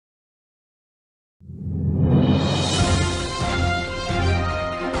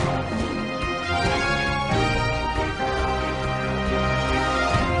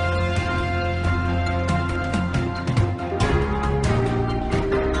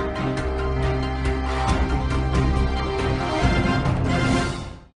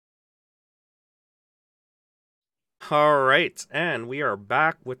All right, and we are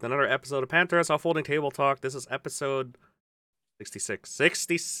back with another episode of Panthers Off Folding Table Talk. This is episode 66.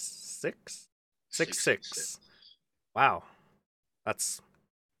 66? 666. 66. Wow. That's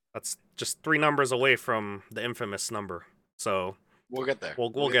that's just three numbers away from the infamous number. So We'll get there.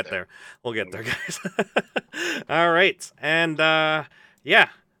 we'll We'll get get there. there. We'll get there, guys. All right. And yeah,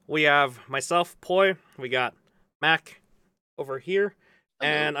 we have myself, Poi, we got Mac over here.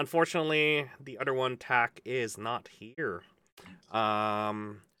 Hello. And unfortunately, the other one, Tack, is not here.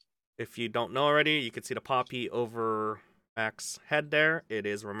 If you don't know already, you can see the poppy over Mac's head there. It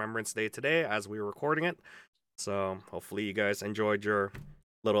is Remembrance Day today as we were recording it. So hopefully you guys enjoyed your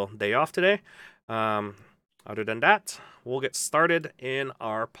little day off today. Other than that, we'll get started in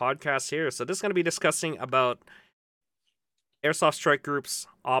our podcast here. So this is going to be discussing about Airsoft Strike Group's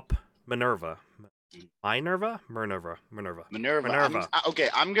Op Minerva. Minerva? Minerva. Minerva.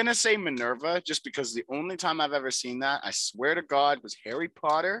 I'm gonna say Minerva just because the only time I've ever seen that, I swear to God, was Harry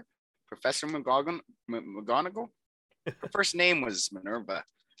Potter, Professor McGonagall. Her first name was Minerva,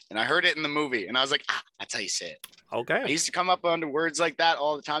 and I heard it in the movie, and I was like, that's how you say it. I Okay. used to come up under words like that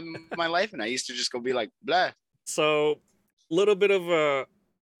all the time in my life, and I used to just go be like, blah. So, little bit of a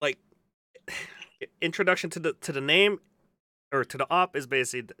like introduction to the name or to the op is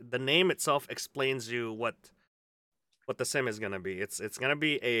basically the name itself explains you what the sim is gonna be. It's gonna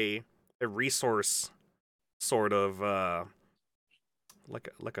be a resource sort of like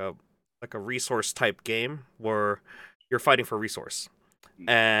a resource type game where you're fighting for resource,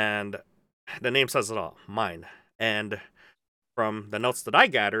 and the name says it all, mine. And from the notes that I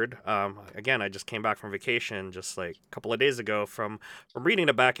gathered, again, I just came back from vacation just like a couple of days ago from reading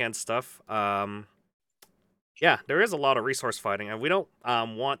the back end stuff. Yeah, there is a lot of resource fighting, and we don't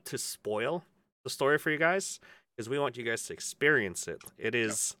want to spoil the story for you guys because we want you guys to experience it.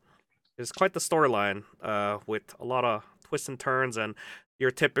 It's quite the storyline with a lot of twists and turns and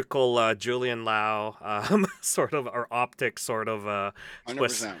your typical Julian Lau sort of or optic sort of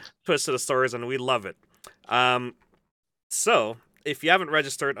twist 100%. twist to the stories, and we love it. So if you haven't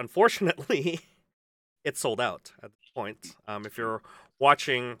registered, unfortunately, it's sold out at this point. If you're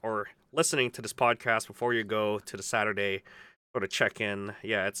watching or listening to this podcast before you go to the Saturday sort of check-in,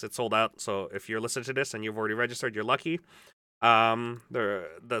 yeah, it's sold out. So if you're listening to this and you've already registered, you're lucky. The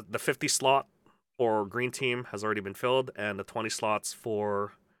 50 slot for green team has already been filled, and the 20 slots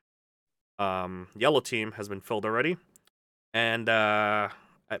for yellow team has been filled already. And I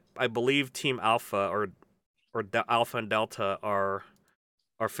believe Team Alpha or Alpha and Delta are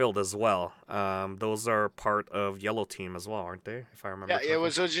filled as well. Those are part of yellow team as well, aren't they? If I remember. Yeah, correctly.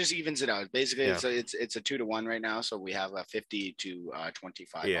 so it just evens it out. Basically, Yeah. it's a 2-1 right now, so we have a 50 to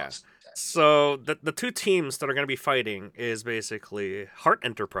 25. Yeah. offset. So the two teams that are going to be fighting is basically Heart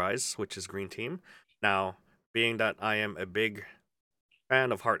Enterprise, which is green team. Now, being that I am a big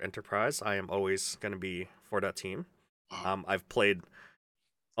fan of Heart Enterprise, I am always going to be for that team. I've played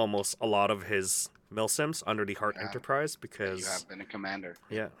almost a lot of his milsims under the Heart Yeah. Enterprise You because have been a commander.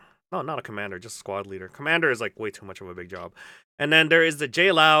 yeah. No, not a commander, just squad leader. Commander is like way too much of a big job. And then there is the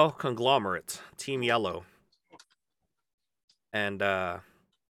J Lao conglomerate, Team Yellow. And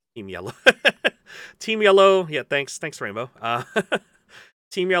Team Yellow. Team Yellow, yeah, thanks Rainbow.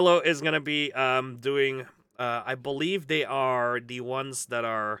 Team Yellow is gonna be doing I believe they are the ones that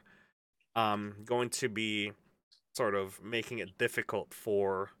are going to be sort of making it difficult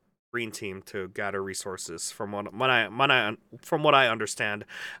for green team to gather resources from from what I understand.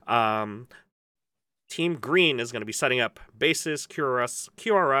 Team Green is going to be setting up bases,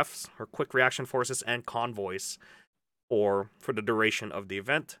 QRFs or quick reaction forces, and convoys for the duration of the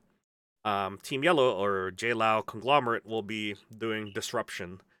event. Team Yellow or JLAO conglomerate will be doing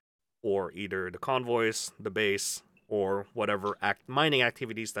disruption for either the convoys, the base, or whatever mining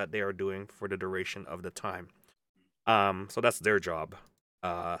activities that they are doing for the duration of the time. So that's their job.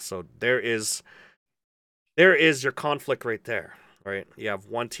 So there is your conflict right there, right? You have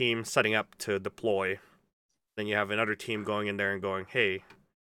one team setting up to deploy, then you have another team going in there and going, "Hey,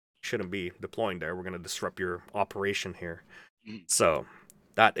 shouldn't be deploying there. We're going to disrupt your operation here." So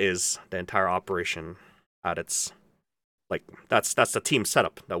that is the entire operation at its like that's the team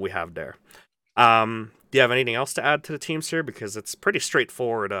setup that we have there. Do you have anything else to add to the teams here? Because it's pretty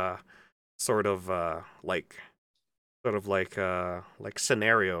straightforward. Sort of like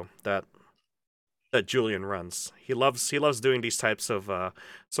scenario that Julian runs. He loves doing these types of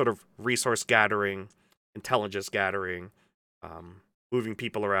sort of resource gathering, intelligence gathering, moving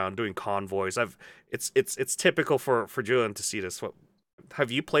people around, doing convoys. It's typical for Julian to see this. What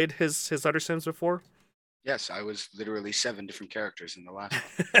have you played his other sims before? Yes, I was literally 7 different characters in the last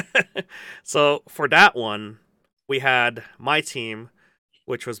one. So for that one, we had my team,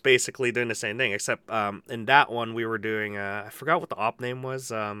 which was basically doing the same thing, except in that one we were doing I forgot what the op name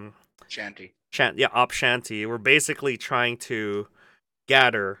was. Shanty. Op Shanty. We're basically trying to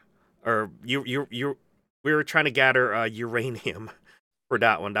gather, or we were trying to gather uranium for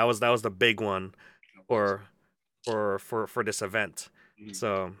that one. That was the big one for this event. Mhm.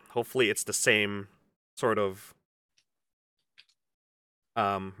 So hopefully it's the same sort of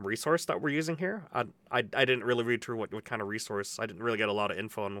resource that we're using here. I didn't really read through what kind of resource. I didn't really get a lot of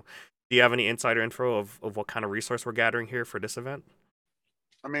info on. Do you have any insider info of what kind of resource we're gathering here for this event?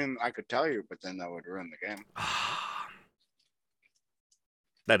 I mean, I could tell you, but then that would ruin the game.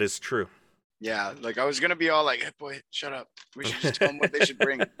 That is true. Yeah, like I was gonna be all like, "Hey, boy, shut up. We should just tell them what they should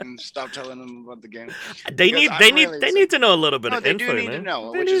bring and stop telling them about the game." They need to know a little bit of they info. They do need to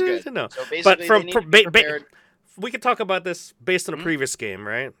know, which is good. To know. So basically, but they need to be prepared. We could talk about this based on a previous game,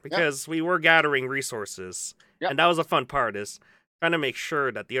 right? Because we were gathering resources, and that was a fun part, is trying to make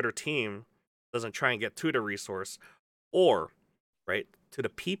sure that the other team doesn't try and get to the resource, or right to the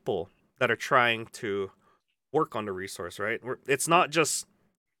people that are trying to work on the resource. Right? It's not just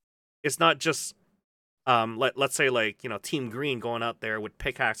let's say, like, Team Green going out there with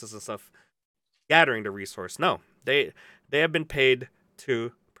pickaxes and stuff gathering the resource. No, they have been paid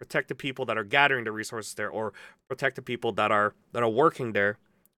to protect the people that are gathering the resources there, or protect the people that are working there,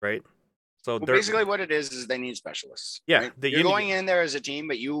 right? So basically what it is they need specialists. Yeah, right? You're going in there as a team,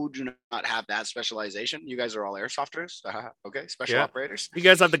 but you do not have that specialization. You guys are all airsofters. Okay, special operators. You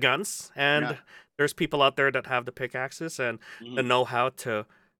guys have the guns, and there's people out there that have the pickaxes and the know-how to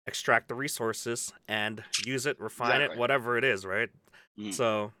extract the resources and use it, refine it, whatever it is, right?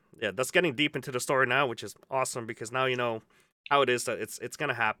 So yeah, that's getting deep into the story now, which is awesome, because now you know how it is that it's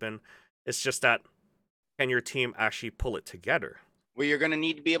gonna happen. It's just that, can your team actually pull it together? Well, you're going to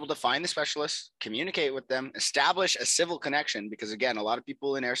need to be able to find the specialists, communicate with them, establish a civil connection, because again, a lot of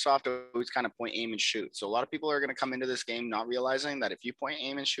people in airsoft always kind of point, aim, and shoot. So a lot of people are going to come into this game not realizing that if you point,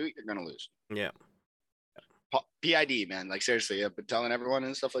 aim, and shoot, you're going to lose. Yeah. PID, man. Like seriously, I've been telling everyone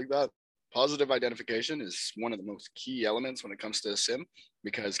and stuff like that. Positive identification is one of the most key elements when it comes to a sim,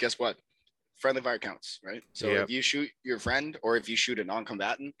 because guess what? Friendly fire counts, right? So if you shoot your friend, or if you shoot a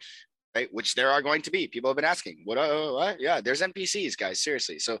non-combatant, right, which there are going to be, people have been asking, what? Yeah, there's NPCs, guys,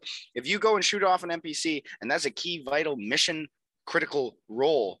 seriously. So if you go and shoot off an NPC, and that's a key, vital, mission critical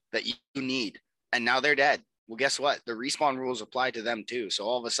role that you need, and now they're dead, well, guess what? The respawn rules apply to them too. So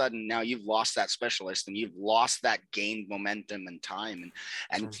all of a sudden now you've lost that specialist, and you've lost that gained momentum and time.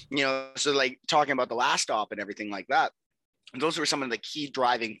 And so like talking about the last op and everything like that, those were some of the key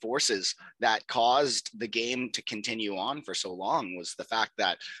driving forces that caused the game to continue on for so long, was the fact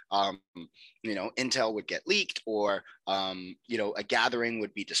that, intel would get leaked, or, a gathering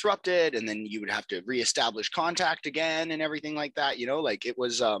would be disrupted, and then you would have to reestablish contact again and everything like that. Like it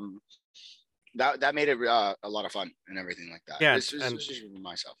was, that made it a lot of fun and everything like that. Yeah, this is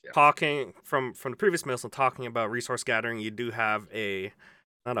myself. Yeah. Talking from the previous Milson, talking about resource gathering, you do have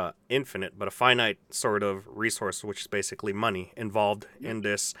not a infinite, but a finite sort of resource, which is basically money involved in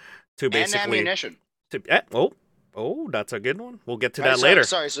this, to basically and ammunition. That's a good one. We'll get to that later.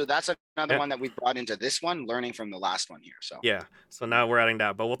 Sorry, so that's another one that we brought into this one, learning from the last one here. So yeah, so now we're adding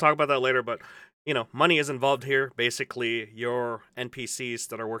that, but we'll talk about that later. But money is involved here. Basically, your NPCs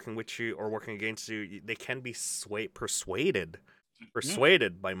that are working with you or working against you, they can be persuaded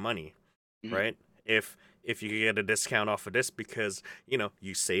by money, right? If you get a discount off of this because,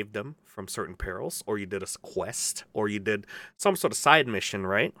 you saved them from certain perils, or you did a quest, or you did some sort of side mission,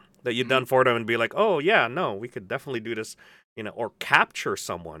 right, that you've done for them, and be like, oh, yeah, no, we could definitely do this, or capture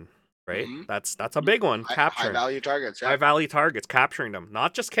someone, right? That's a big one, capturing. High-value targets. Yeah. High-value targets, capturing them,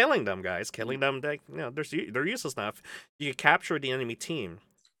 not just killing them, guys. Killing them, they're useless enough. You can capture the enemy team,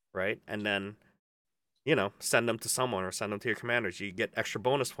 right, and then send them to someone, or send them to your commanders. You get extra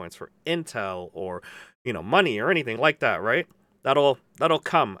bonus points for intel, or, money, or anything like that, right? That'll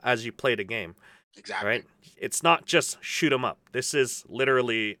come as you play the game. Exactly. Right? It's not just shoot them up. This is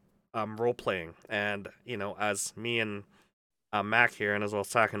literally role playing. And, as me and Mac here, and as well as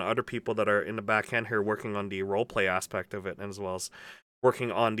Zach and other people that are in the back end here working on the role play aspect of it, and as well as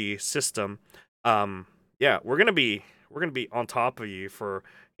working on the system, we're gonna be on top of you for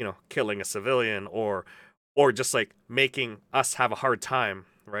killing a civilian, or just like making us have a hard time,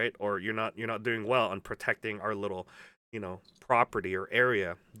 right? Or you're not doing well on protecting our little property or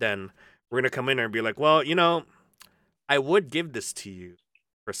area. Then we're gonna come in there and be like, well, I would give this to you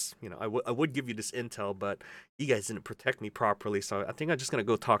course, I would give you this intel, but you guys didn't protect me properly, so I think I'm just gonna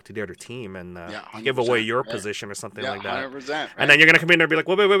go talk to the other team and give away your position or something like that. 100%. Right? And then you're gonna come in there and be like,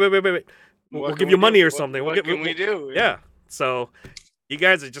 wait. We'll give you money or something. What can we do? Yeah. So you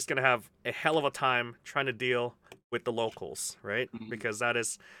guys are just gonna have a hell of a time trying to deal with the locals, right? Because that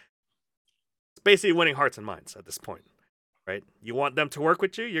is basically winning hearts and minds at this point, right? You want them to work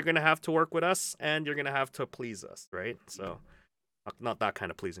with you, you're gonna have to work with us, and you're gonna have to please us, right? So, not that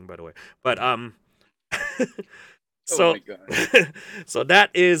kind of pleasing, by the way, but so Oh my God. so that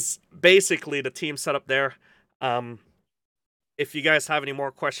is basically the team setup there. If you guys have any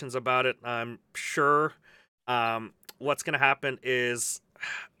more questions about it, I'm sure what's gonna happen is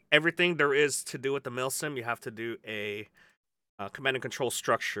everything there is to do with the milsim, you have to do a command and control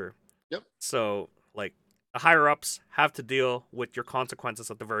structure. Yep. So, like, the higher ups have to deal with your consequences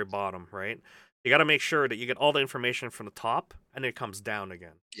at the very bottom, right? You got to make sure that you get all the information from the top and it comes down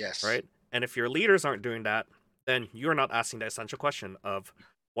again. Yes. Right? And if your leaders aren't doing that, then you're not asking the essential question of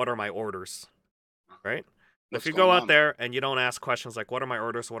what are my orders? Right? If you go out there and you don't ask questions like what are my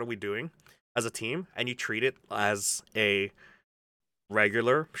orders, what are we doing as a team, and you treat it as a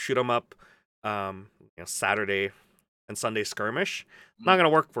regular shoot 'em up Saturday and Sunday skirmish, not going to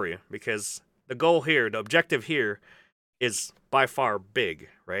work for you, because the goal here, the objective here is by far big,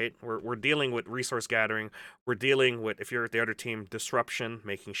 right? We're dealing with resource gathering. We're dealing with, if you're the other team, disruption,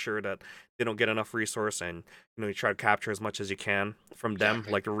 making sure that they don't get enough resource, and you try to capture as much as you can from them,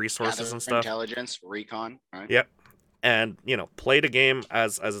 like the resources and stuff. Intelligence, recon, right? Yep. And play the game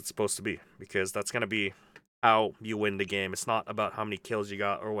as it's supposed to be, because that's going to be how you win the game. It's not about how many kills you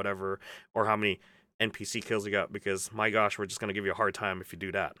got or whatever, or how many NPC kills you got, because my gosh, we're just gonna give you a hard time if you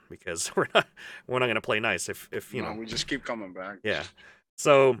do that, because we're not gonna play nice if we just keep coming back. Yeah.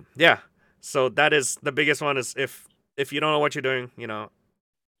 So that is the biggest one, is if you don't know what you're doing,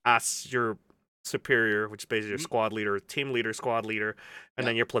 ask your superior, which is basically your squad leader, team leader, squad leader, and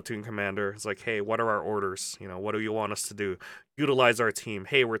then your platoon commander. It's like, hey, what are our orders? What do you want us to do? Utilize our team.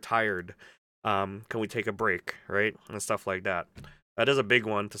 Hey, we're tired. Can we take a break, right? And stuff like that. That is a big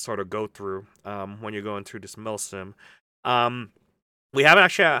one to sort of go through when you're going through this milsim. We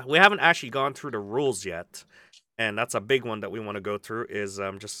haven't actually gone through the rules yet, and that's a big one that we want to go through. Is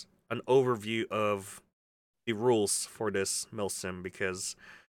just an overview of the rules for this milsim, because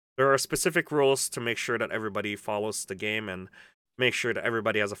there are specific rules to make sure that everybody follows the game and make sure that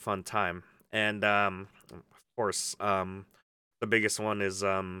everybody has a fun time. And of course, the biggest one is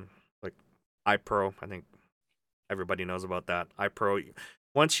like iPro. I think everybody knows about that. iPro,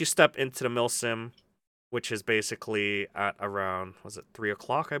 once you step into the milsim, which is basically at around, 3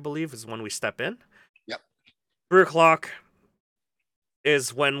 o'clock, I believe, is when we step in? Yep. 3 o'clock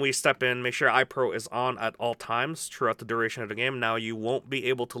is when we step in. Make sure iPro is on at all times throughout the duration of the game. Now, you won't be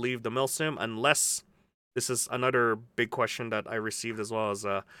able to leave the milsim unless, this is another big question that I received as well, as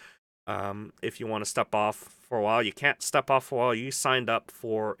if you want to step off for a while. You can't step off for a while. You signed up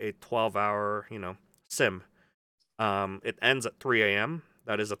for a 12-hour, sim. It ends at 3 a.m.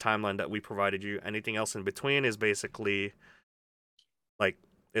 That is a timeline that we provided you. Anything else in between is basically like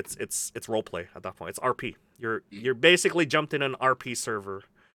it's roleplay at that point. It's RP. You're basically jumped in an RP server,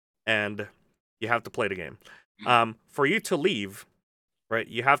 and you have to play the game. For you to leave, right?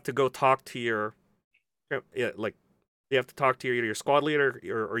 You have to go talk to your you have to talk to your squad leader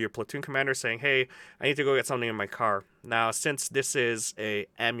or your platoon commander, saying, "Hey, I need to go get something in my car." Now, since this is a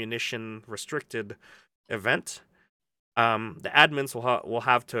ammunition restricted event, the admins will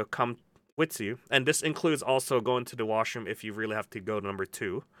have to come with you, and this includes also going to the washroom if you really have to go to number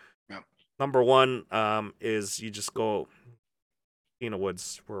 2. Yep. Number 1 is you just go in the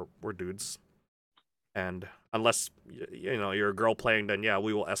woods. We're dudes, and unless you're a girl playing, then yeah,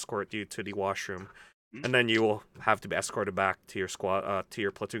 we will escort you to the washroom, and then you will have to be escorted back to your squad, to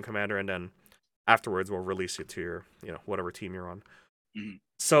your platoon commander, and then afterwards we'll release you to your whatever team you're on.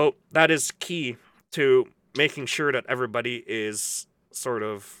 So that is key to making sure that everybody is sort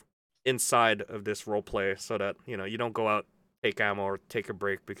of inside of this role play, so that you don't go out, take ammo, or take a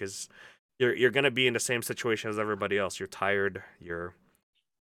break, because you're gonna be in the same situation as everybody else. You're tired, you're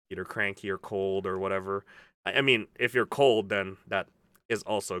either cranky or cold or whatever. I mean, if you're cold, then that is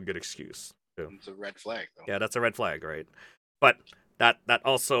also a good excuse too. It's a red flag, though. Yeah, that's a red flag, right? But that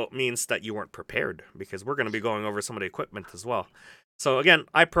also means that you weren't prepared, because we're gonna be going over some of the equipment as well. So again,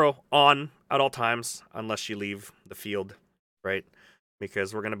 iPro on at all times unless you leave the field, right?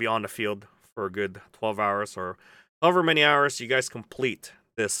 Because we're going to be on the field for a good 12 hours or however many hours you guys complete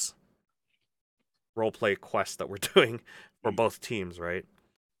this roleplay quest that we're doing for both teams, right?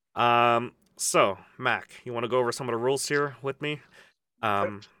 So, Mac, you want to go over some of the rules here with me?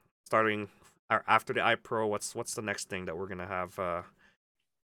 Um, starting after the iPro, what's the next thing that we're gonna have?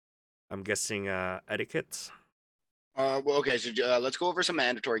 I'm guessing etiquette. Well, okay, so let's go over some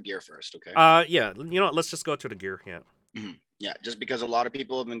mandatory gear first, okay? Yeah, you know what? Let's just go to the gear. Yeah. Yeah, just because a lot of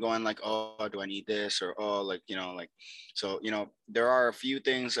people have been going like, oh, do I need this? Or, oh, like, like, so, there are a few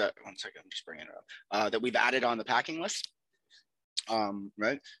things that, one second, I'm just bringing it up, that we've added on the packing list.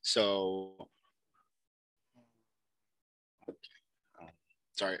 Right. So,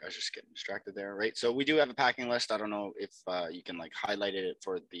 sorry, I was just getting distracted there. Right. So we do have a packing list. I don't know if you can like highlight it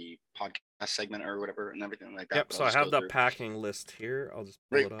for the podcast segment or whatever and everything like that. Yep. So I have the packing list here. I'll just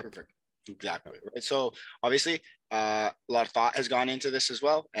pull it up. Perfect. Exactly. Right. So obviously, a lot of thought has gone into this as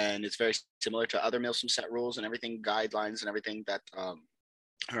well, and it's very similar to other Milsim set rules and everything, guidelines and everything that are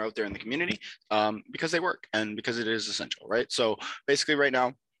out there in the community, because they work and because it is essential. Right. So basically, right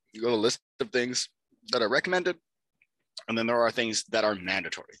now, you go to a list of things that are recommended, and then there are things that are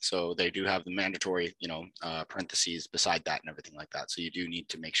mandatory. So they do have the mandatory, parentheses beside that and everything like that. So you do need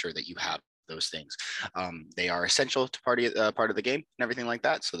to make sure that you have those things. They are essential to part of the game and everything like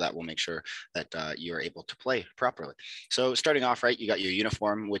that. So that will make sure that you are able to play properly. So starting off, right, you got your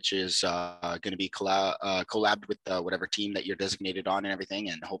uniform, which is going to be collabed with whatever team that you're designated on and everything.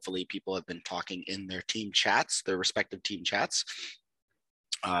 And hopefully people have been talking in their team chats, their respective team chats.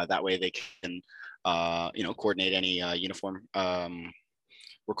 That way they can coordinate any uniform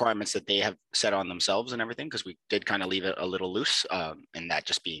requirements that they have set on themselves and everything, because we did kind of leave it a little loose, and that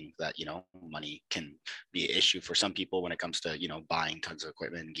just being that money can be an issue for some people when it comes to buying tons of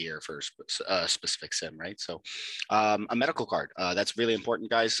equipment and gear for a specific sim, right? So a medical card, that's really important,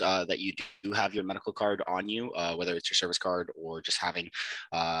 guys, that you do have your medical card on you, whether it's your service card or just having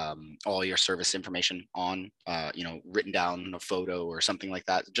all your service information on written down in a photo or something like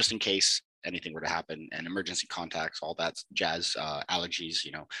that, just in case anything were to happen, and emergency contacts, all that jazz, allergies,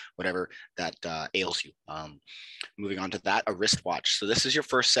 whatever that ails you. Moving on to that, a wristwatch. So this is your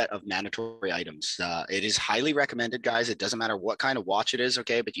first set of mandatory items. It is highly recommended, guys. It doesn't matter what kind of watch it is,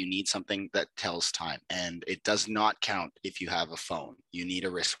 okay, but you need something that tells time, and it does not count if you have a phone. You need a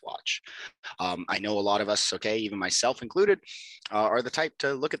wristwatch. I know a lot of us, okay, even myself included, are the type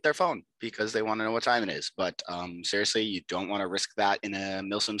to look at their phone because they want to know what time it is. But seriously, you don't want to risk that in a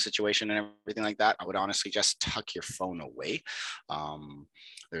Milsim situation and everything like that. I would honestly just tuck your phone away.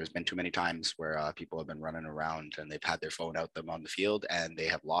 There's been too many times where people have been running around and they've had their phone out them on the field and they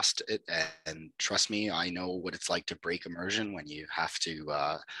have lost it. And trust me, I know what it's like to break immersion when you have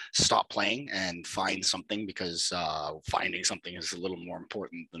to stop playing and find something, because finding something is a little more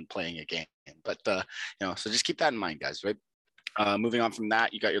important than playing a game. But so just keep that in mind, guys, right? Moving on from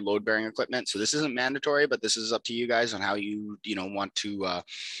that, you got your load bearing equipment. So this isn't mandatory, but this is up to you guys on how you want to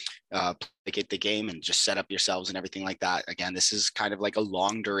placate the game and just set up yourselves and everything like that. Again, this is kind of like a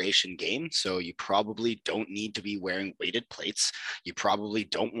long duration game, so you probably don't need to be wearing weighted plates. You probably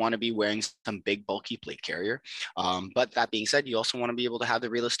don't want to be wearing some big bulky plate carrier. But that being said, you also want to be able to have the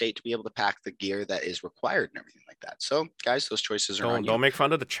real estate to be able to pack the gear that is required and everything like that. So guys, those choices are on you. Don't make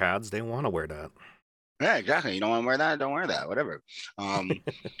fun of the Chads. They want to wear that. Yeah, exactly. You don't want to wear that, don't wear that, whatever.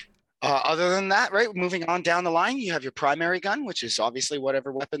 Other than that, right, moving on down the line, you have your primary gun, which is obviously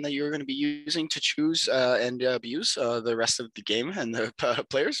whatever weapon that you're going to be using to choose and abuse the rest of the game and the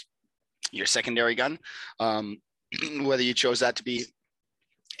players. Your secondary gun, whether you chose that to be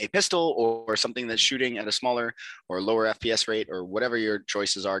a pistol or something that's shooting at a smaller or lower FPS rate, or whatever your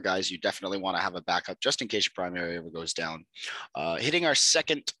choices are, guys, you definitely want to have a backup just in case your primary ever goes down. Hitting our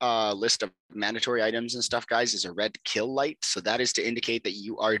second list of mandatory items and stuff, guys, is a red kill light. So that is to indicate that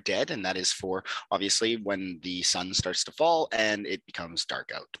you are dead, and that is for obviously when the sun starts to fall and it becomes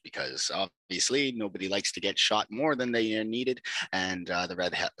dark out, because obviously nobody likes to get shot more than they needed, and the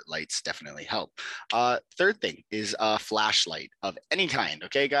red lights definitely help. Third thing is a flashlight of any kind,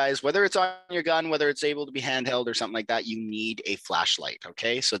 okay, guys? Whether it's on your gun, whether it's able to be handheld or something like that, you need a flashlight,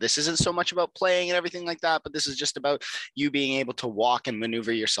 okay? So this isn't so much about playing and everything like that, but this is just about you being able to walk and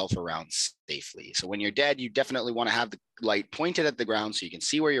maneuver yourself around safely. So when you're dead, you definitely want to have the light pointed at the ground so you can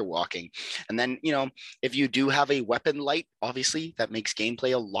see where you're walking. And then, if you do have a weapon light, obviously that makes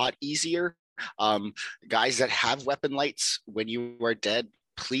gameplay a lot easier. Guys that have weapon lights, when you are dead,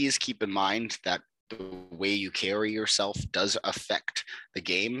 please keep in mind that the way you carry yourself does affect the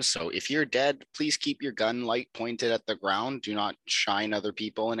game. So if you're dead, please keep your gun light pointed at the ground. Do not shine other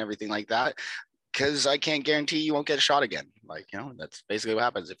people and everything like that, because I can't guarantee you won't get a shot again. That's basically what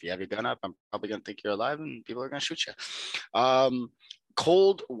happens. If you have your gun up, I'm probably going to think you're alive and people are going to shoot you.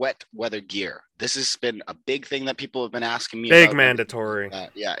 cold, wet weather gear. This has been a big thing that people have been asking me Big about. mandatory.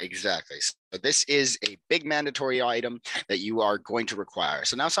 Yeah, exactly. So this is a big mandatory item that you are going to require.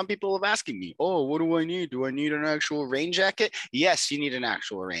 So now some people have asking me, oh, what do I need? Do I need an actual rain jacket? Yes, you need an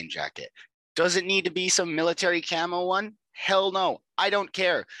actual rain jacket. Does it need to be some military camo one? Hell no. I don't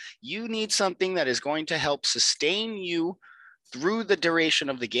care. You need something that is going to help sustain you through the duration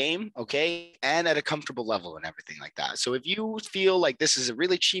of the game, okay, and at a comfortable level and everything like that. So if you feel like this is a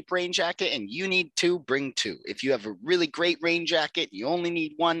really cheap rain jacket and you need two, bring two. If you have a really great rain jacket, you only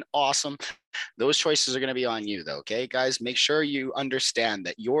need one, awesome. Those choices are going to be on you, though, okay, guys? Make sure you understand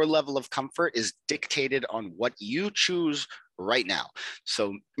that your level of comfort is dictated on what you choose right now.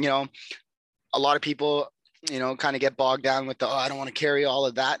 So, a lot of people kind of get bogged down with I don't want to carry all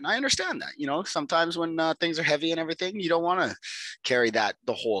of that. And I understand that, sometimes when things are heavy and everything, you don't want to carry that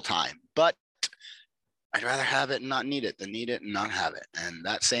the whole time. But I'd rather have it and not need it than need it and not have it. And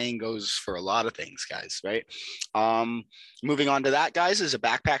that saying goes for a lot of things, guys, right? Moving on to that, guys, is a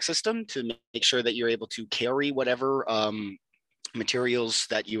backpack system to make sure that you're able to carry whatever materials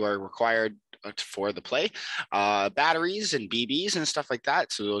that you are required for the play, batteries and BBs and stuff like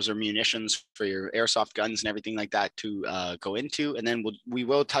that. So those are munitions for your airsoft guns and everything like that to go into. And then we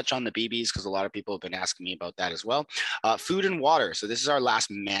will touch on the BBs because a lot of people have been asking me about that as well. Food and water. So this is our last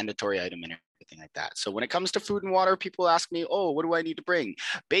mandatory item in everything like that. So when it comes to food and water, people ask me, oh, what do I need to bring?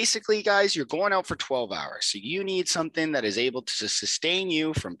 Basically, guys, you're going out for 12 hours. So you need something that is able to sustain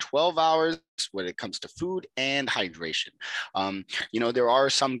you from 12 hours when it comes to food and hydration. There are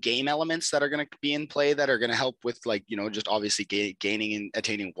some game elements that are going to be in play that are going to help with just obviously gaining and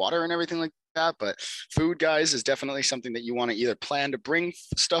attaining water and everything like that. But food, guys, is definitely something that you want to either plan to bring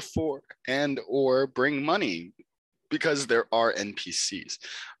stuff for and or bring money because there are NPCs.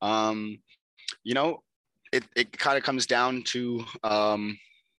 It kind of comes down to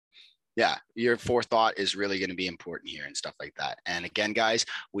your forethought is really going to be important here and stuff like that. And again, guys,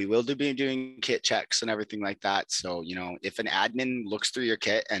 we will be doing kit checks and everything like that. So, if an admin looks through your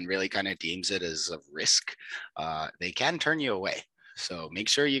kit and really kind of deems it as a risk, they can turn you away. So make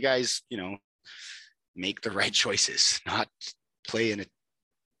sure you guys, make the right choices, not play in a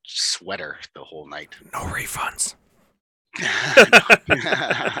sweater the whole night. No refunds.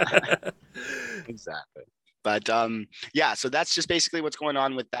 Exactly. But so that's just basically what's going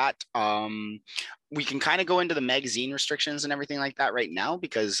on with that. We can kind of go into the magazine restrictions and everything like that right now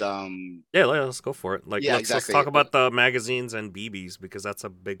because let's go for it. Let's exactly. Let's talk about the magazines and BBs because that's a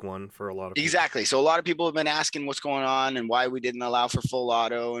big one for a lot of people. Exactly. So a lot of people have been asking what's going on and why we didn't allow for full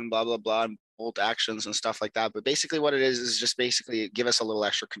auto and blah blah blah, bolt actions and stuff like that. But basically what it is just basically give us a little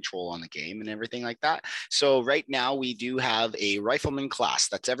extra control on the game and everything like that. So right now we do have a rifleman class.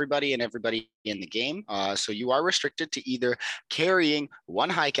 That's everybody and everybody in the game. So you are restricted to either carrying one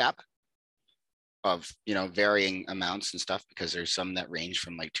high cap of varying amounts and stuff, because there's some that range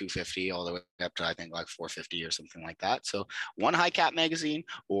from like 250 all the way up to I think like 450 or something like that. So one high cap magazine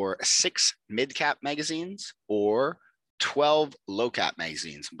or 6 mid cap magazines or 12 low cap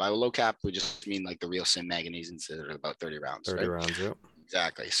magazines. By low cap we just mean like the real sim magazines that are about 30 rounds. 30 rounds, yep.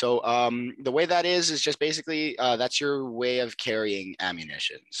 Exactly. So the way that is just basically that's your way of carrying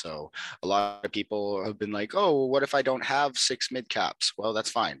ammunition. So a lot of people have been like, oh, what if I don't have 6 mid caps? Well, that's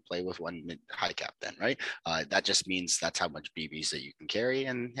fine. Play with 1 mid high cap then, right? That just means that's how much BBs that you can carry.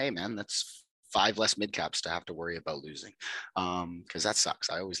 And hey, man, that's 5 less mid caps to have to worry about losing, because that sucks.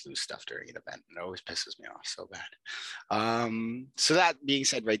 I always lose stuff during an event. It always pisses me off so bad. So that being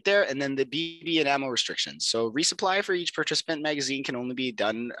said right there, and then the BB and ammo restrictions. So resupply for each participant magazine can only be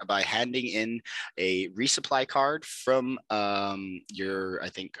done by handing in a resupply card from your, I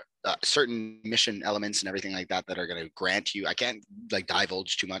think, certain mission elements and everything like that are going to grant you. I can't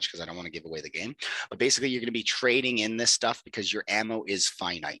divulge too much because I don't want to give away the game, but basically you're going to be trading in this stuff because your ammo is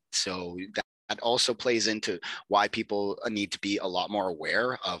finite. So that also plays into why people need to be a lot more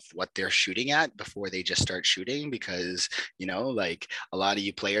aware of what they're shooting at before they just start shooting, because a lot of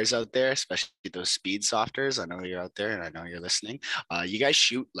you players out there, especially those speed softers, I know you're out there and I know you're listening, you guys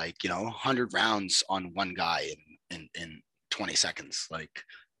shoot 100 rounds on one guy in 20 seconds.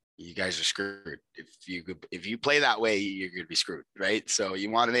 You guys are screwed. If you play that way, you're going to be screwed, right? So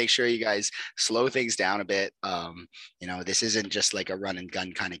you want to make sure you guys slow things down a bit. This isn't just like a run and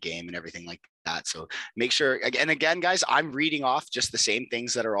gun kind of game and everything like that. So make sure, again, guys, I'm reading off just the same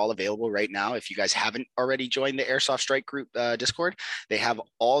things that are all available right now. If you guys haven't already joined the Airsoft Strike Group Discord, they have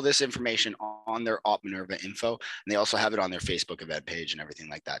all this information on their Op Minerva info, and they also have it on their Facebook event page and everything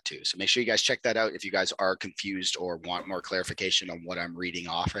like that too. So make sure you guys check that out if you guys are confused or want more clarification on what I'm reading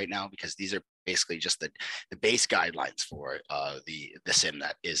off right now, because these are basically just the base guidelines for the sim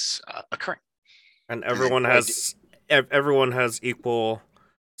that is occurring. And everyone has equal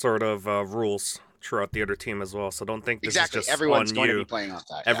sort of rules throughout the other team as well. So don't think this exactly is just everyone's on going you. to be playing off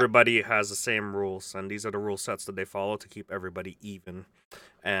that. Everybody has the same rules, and these are the rule sets that they follow to keep everybody even.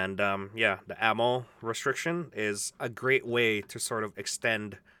 And the ammo restriction is a great way to sort of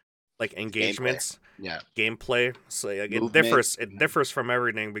extend like engagements, gameplay. So like, it differs from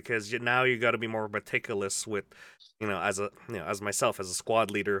everything because now you got to be more meticulous with, as myself as a squad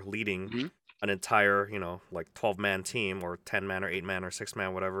leader leading an entire, like 12-man team or 10-man or 8-man or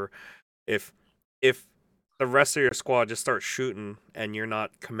 6-man, whatever. If the rest of your squad just starts shooting and you're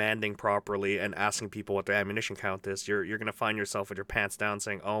not commanding properly and asking people what the ammunition count is, you're gonna find yourself with your pants down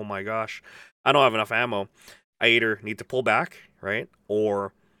saying, "Oh my gosh, I don't have enough ammo. I either need to pull back, right,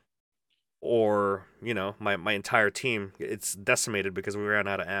 or my entire team, it's decimated because we ran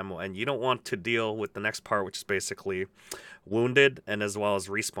out of ammo." And you don't want to deal with the next part, which is basically wounded and as well as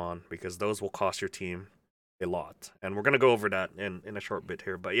respawn, because those will cost your team a lot. And we're gonna go over that in a short bit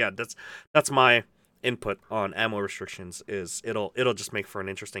here. But yeah, that's my input on ammo restrictions. Is it'll just make for an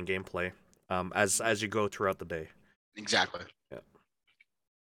interesting gameplay as you go throughout the day. Exactly.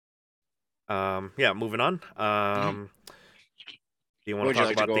 Yeah. Moving on. Do you want to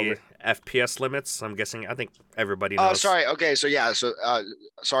talk about the FPS limits? I'm guessing, I think everybody knows. Oh, sorry. Okay, so yeah,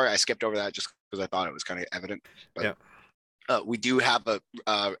 sorry, I skipped over that just because I thought it was kind of evident. But we do have a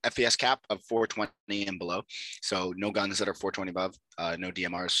FPS cap of 420 and below, so no guns that are 420 above, no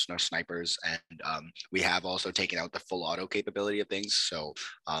DMRs, no snipers, and we have also taken out the full auto capability of things. So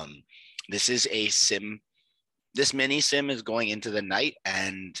this is a sim. This mini sim is going into the night,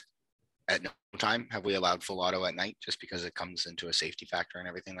 and at no time have we allowed full auto at night, just because it comes into a safety factor and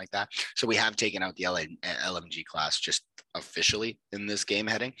everything like that. So we have taken out the LMG class just officially in this game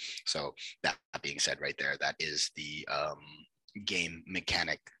heading. So that being said, right there, that is the game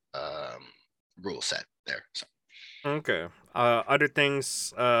mechanic rule set there. So. Okay. Other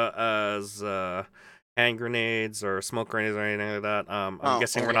things as hand grenades or smoke grenades or anything like that. I'm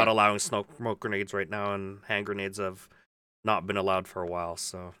guessing we're not allowing smoke grenades right now, and hand grenades have not been allowed for a while.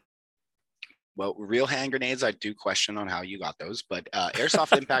 So. Well, real hand grenades, I do question on how you got those, but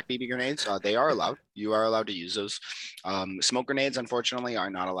airsoft impact BB grenades, they are allowed. You are allowed to use those. Smoke grenades, unfortunately, are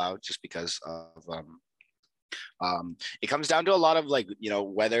not allowed just because of it comes down to a lot of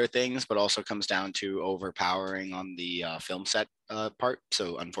weather things, but also comes down to overpowering on the film set part.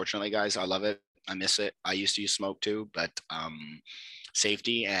 So unfortunately, guys, I love it. I miss it. I used to use smoke too, but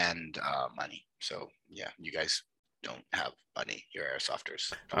safety and money. So yeah, you guys don't have money. You're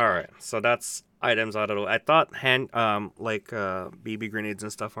airsofters. All right, so that's items out of the way. I thought BB grenades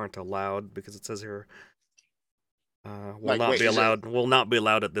and stuff aren't allowed because it says here will not be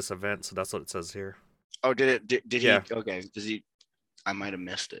allowed at this event. So that's what it says here. Oh, did he? Okay, does he? I might have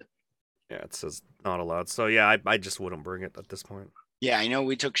missed it. Yeah, it says not allowed. So yeah, I just wouldn't bring it at this point. Yeah, I know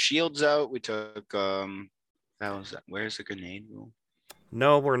we took shields out. We took where's the grenade rule?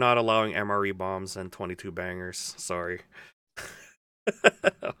 No, we're not allowing MRE bombs and 22 bangers. Sorry.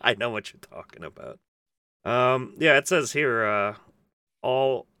 I know what you're talking about. Yeah, it says here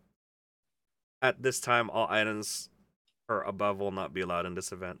all at this time all items or above will not be allowed in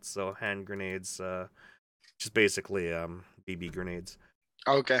this event. So hand grenades, just basically BB grenades.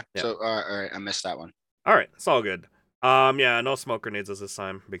 Okay. Yeah. So all right, I missed that one. All right, it's all good. Yeah, no smoke grenades this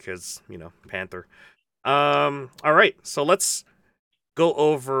time because Panther. All right, so let's go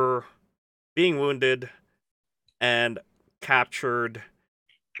over being wounded and captured,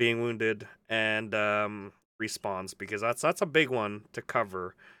 being wounded and respawns, because that's a big one to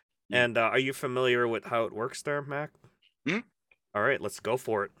cover. And are you familiar with how it works there, Mac? All right, let's go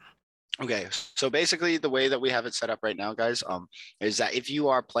for it. Okay, so basically the way that we have it set up right now, guys, is that if you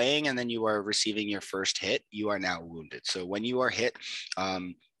are playing and then you are receiving your first hit, you are now wounded. So when you are hit,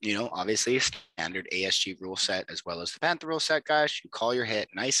 obviously standard ASG rule set as well as the Panther rule set, guys, you call your hit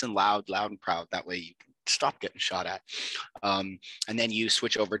nice and loud and proud. That way you can stop getting shot at. And then you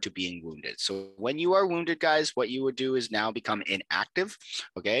switch over to being wounded. So when you are wounded, guys, what you would do is now become inactive.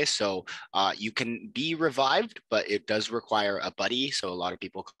 Okay, so you can be revived, but it does require a buddy. So a lot of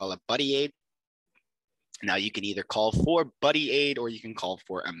people call it buddy aid. Now you can either call for buddy aid or you can call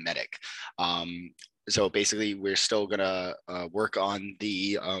for a medic. So basically we're still gonna work on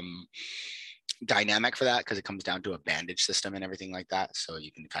the dynamic for that, because it comes down to a bandage system and everything like that. So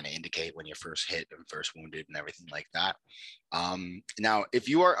you can kind of indicate when you're first hit and first wounded and everything like that. Now, if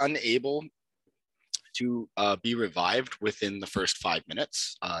you are unable to be revived within the first 5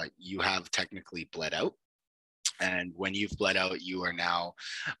 minutes, you have technically bled out. And when you've bled out, you are now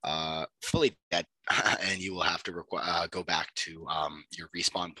fully dead, and you will have to go back to your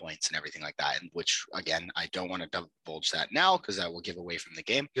respawn points and everything like that. And which, again, I don't want to divulge that now because that will give away from the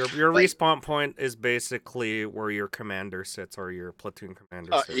game. Your respawn point is basically where your commander sits or your platoon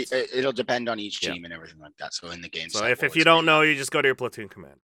commander sits. It'll depend on each team and everything like that. So in the game, so if you don't know, you just go to your platoon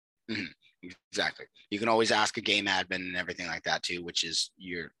commander. Mm-hmm. Exactly. You can always ask a game admin and everything like that too, which is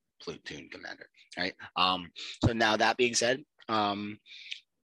your platoon commander, right? So now that being said, I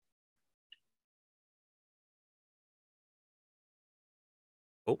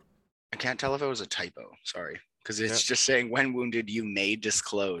can't tell if it was a typo. Sorry. Because it's just saying when wounded, you may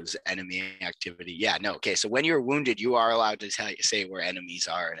disclose enemy activity. Yeah, no. Okay, so when you're wounded, you are allowed to say where enemies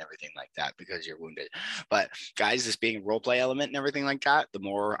are and everything like that because you're wounded. But guys, this being a role play element and everything like that, the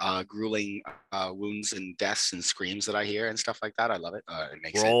more grueling wounds and deaths and screams that I hear and stuff like that, I love it. It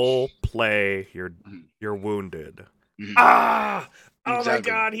makes role play. You're wounded. Mm-hmm. Ah! Oh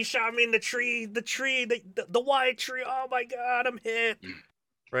exactly. My God! He shot me in the tree. The white tree. Oh my God! I'm hit.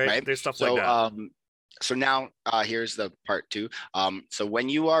 Right? There's stuff like that. So now here's the part 2. So when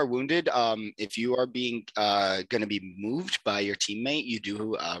you are wounded, if you are being going to be moved by your teammate, you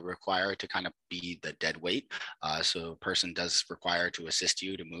do require to kind of be the dead weight. So a person does require to assist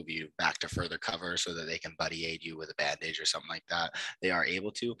you to move you back to further cover so that they can buddy aid you with a bandage or something like that. They are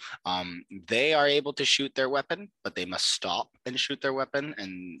able to. They are able to shoot their weapon, but they must stop and shoot their weapon,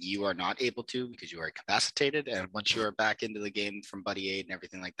 and you are not able to because you are incapacitated. And once you are back into the game from buddy aid and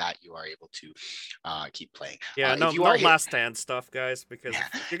everything like that, you are able to keep playing. Yeah, no last stand stuff, guys, because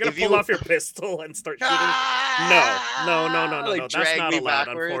you're gonna pull off your pistol and start shooting. No. Like that's not allowed.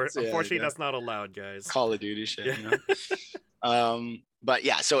 Unfortunately, that's not allowed, guys. Call of Duty shit. You know? But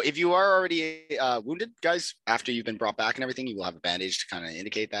yeah, so if you are already wounded, guys, after you've been brought back and everything, you will have a bandage to kind of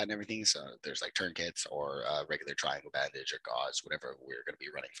indicate that and everything. So there's like tourniquets or regular triangle bandage or gauze, whatever we're going to be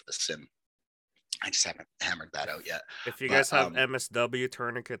running for the sim. I just haven't hammered that out yet. If you guys have MSW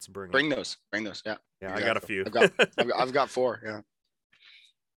tourniquets, bring those. Yeah. Yeah, exactly. I got a few. I've got 4. Yeah.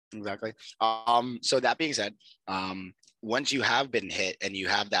 Exactly. So that being said, once you have been hit and you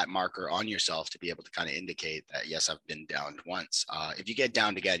have that marker on yourself to be able to kind of indicate that, yes, I've been downed once. If you get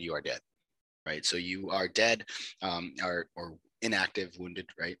downed again, you are dead, right? So you are dead or inactive, wounded,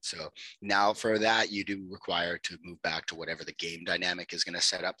 right? So now for that, you do require to move back to whatever the game dynamic is going to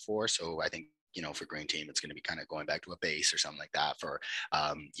set up for. So I think, you know, for green team, it's going to be kind of going back to a base or something like that. For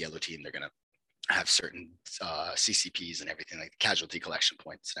yellow team, they're going to have certain CCPs and everything, like casualty collection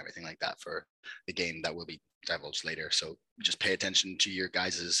points and everything like that for the game that will be divulged later. So just pay attention to your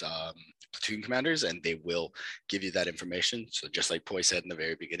guys's platoon commanders and they will give you that information. So just like Poi said in the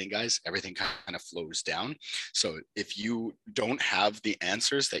very beginning, guys, everything kind of flows down. So if you don't have the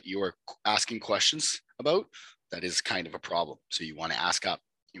answers that you are asking questions about, that is kind of a problem. So you want to ask up.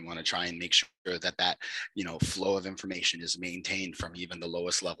 You want to try and make sure that you know, flow of information is maintained from even the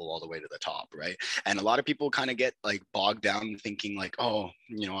lowest level all the way to the top, right? And a lot of people kind of get like bogged down thinking like, oh,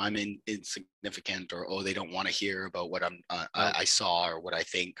 you know, I'm insignificant, or oh, they don't want to hear about what I saw or what I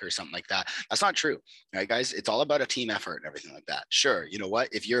think or something like that. That's not true, right, guys? It's all about a team effort and everything like that. Sure, you know what?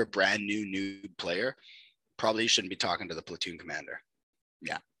 If you're a brand new player, probably shouldn't be talking to the platoon commander.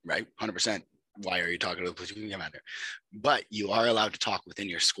 Yeah, right, 100%. Why are you talking to the platoon commander? But you are allowed to talk within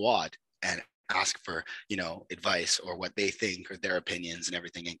your squad and ask for, you know, advice or what they think or their opinions and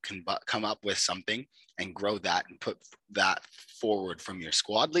everything, and come up with something and grow that and put that forward from your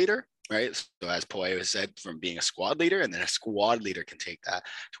squad leader, right? So as Poi said, from being a squad leader, and then a squad leader can take that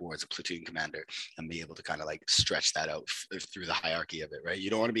towards a platoon commander and be able to kind of like stretch that out through the hierarchy of it, right? You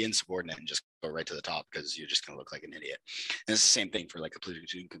don't want to be insubordinate and just go right to the top because you're just going to look like an idiot. And it's the same thing for like a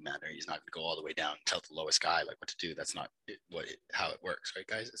platoon commander. He's not going to go all the way down and tell the lowest guy like what to do. That's not how it works, right,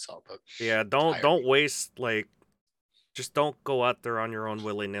 guys? It's all about don't waste like, just don't go out there on your own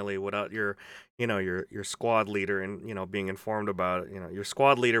willy-nilly without your, you know, your squad leader and, you know, being informed about it. You know, your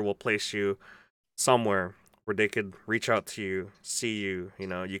squad leader will place you somewhere where they could reach out to you, see you, you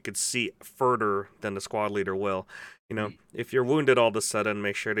know, you could see further than the squad leader will. You know, if you're wounded all of a sudden,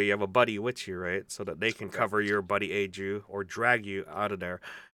 make sure that you have a buddy with you, right? So that they can cover your buddy, aid you, or drag you out of there,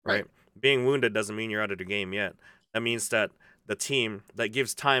 right? Being wounded doesn't mean you're out of the game yet. That means that the team, that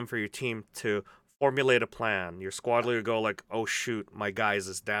gives time for your team to formulate a plan. Your squad leader go like, oh shoot, my guys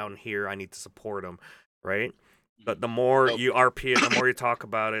is down here, I need to support him, right? But the more you RP it, the more you talk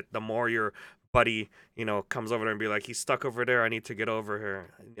about it, the more your buddy, you know, comes over there and be like, he's stuck over there, I need to get over here.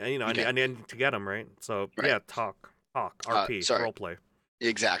 And, you know, I need to get him, right? So yeah, talk, RP, roleplay.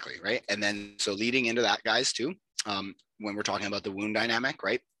 Exactly, right? And then so leading into that, guys, too, when we're talking about the wound dynamic,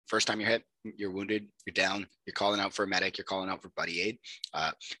 right? first time you're hit, you're wounded, you're down, you're calling out for a medic, you're calling out for buddy aid.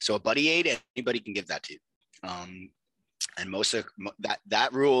 So a buddy aid, anybody can give that to you. And most of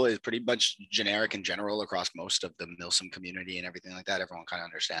that rule is pretty much generic and general across most of the Milsim community and everything like that. Everyone kind of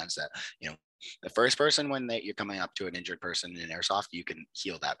understands that, the first person when you're coming up to an injured person in airsoft, you can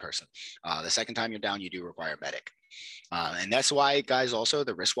heal that person. The second time you're down, you do require a medic. And that's why, guys, also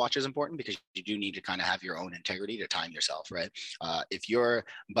the wristwatch is important, because you do need to kind of have your own integrity to time yourself, right? If your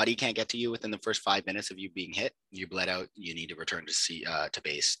buddy can't get to you within the first 5 minutes of you being hit, you bled out, you need to return to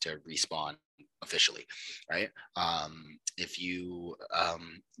base to respawn officially, right? If you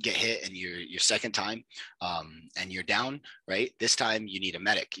get hit and your second time and you're down, right? This time you need a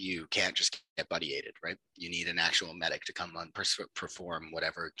medic. You can't just get buddy aided, right? You need an actual medic to come on perform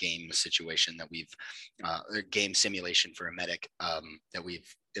whatever game situation that we've or game simulation for a medic that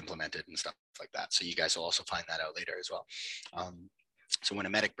we've implemented and stuff like that. So you guys will also find that out later as well. So when a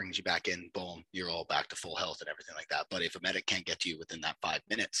medic brings you back in, boom, you're all back to full health and everything like that. But if a medic can't get to you within that 5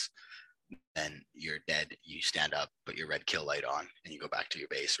 minutes, then you're dead. You stand up, put your red kill light on, and you go back to your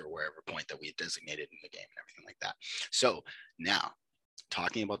base or wherever point that we designated in the game and everything like that. So now,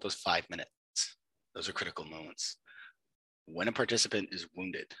 talking about those 5 minutes, those are critical moments. When a participant is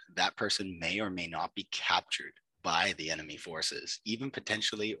wounded, that person may or may not be captured by the enemy forces, even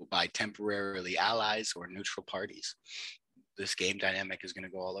potentially by temporarily allies or neutral parties. This game dynamic is going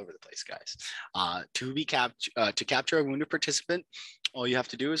to go all over the place, guys. To capture a wounded participant, all you have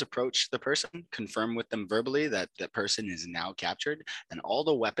to do is approach the person, confirm with them verbally that that person is now captured, and all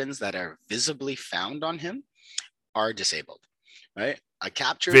the weapons that are visibly found on him are disabled, right? A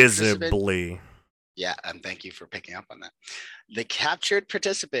captured visibly. Yeah, and thank you for picking up on that. The captured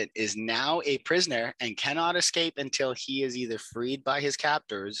participant is now a prisoner and cannot escape until he is either freed by his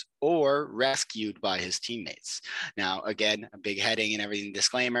captors or rescued by his teammates. Now, again, a big heading and everything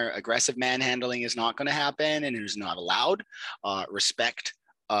disclaimer, aggressive manhandling is not going to happen and it is not allowed. Respect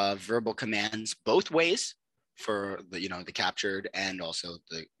verbal commands both ways for the captured and also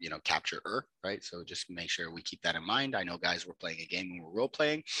the capturer, right? So just make sure we keep that in mind. I know, guys, we're playing a game and we're role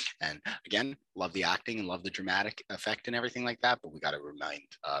playing, and again, love the acting and love the dramatic effect and everything like that, but we got to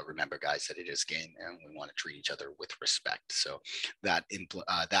remember, guys, that it is a game and we want to treat each other with respect. So that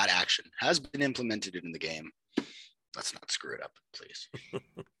action has been implemented in the game. Let's not screw it up, please.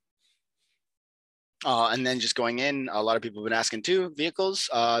 And then just going in, a lot of people have been asking too, vehicles.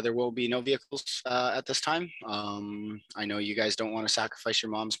 There will be no vehicles at this time. I know you guys don't want to sacrifice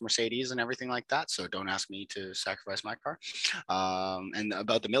your mom's Mercedes and everything like that, so don't ask me to sacrifice my car. And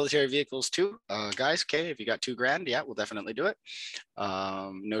about the military vehicles too, guys, okay, if you got $2,000, yeah, we'll definitely do it.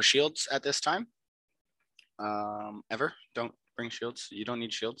 No shields at this time. Ever. Don't bring shields. You don't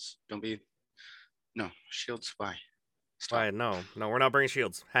need shields. No, shields, why? Stop. Why? No, we're not bringing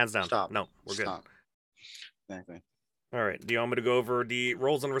shields. Hands down. Stop. No, we're good. Stop. Exactly. All right. Do you want me to go over the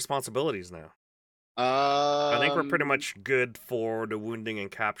roles and responsibilities now? I think we're pretty much good for the wounding and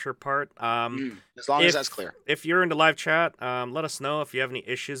capture part. As long as that's clear. If you're in the live chat, let us know if you have any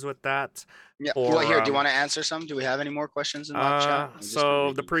issues with that. Yeah. Or, do you want to answer some? Do we have any more questions in the live chat?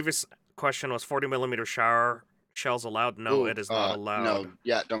 So the previous question was 40mm shower shells allowed? No, it is not allowed. No.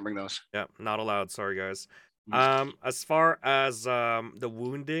 Yeah, don't bring those. Yeah, not allowed. Sorry, guys. As far as the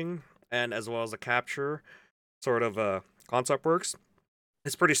wounding and as well as the capture sort of concept works,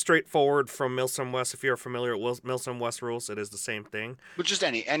 it's pretty straightforward from Milsim West. If you're familiar with Milsim West rules, it is the same thing. But just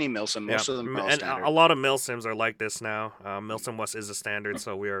any Milsim, most of them are and standard. A lot of Milsims are like this now. Milsim West is a standard,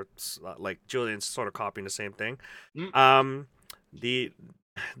 so we are like Julian's sort of copying the same thing. The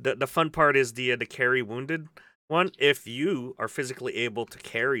fun part is the carry wounded one. If you are physically able to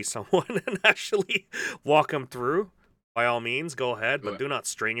carry someone and actually walk them through, by all means, go ahead, but do not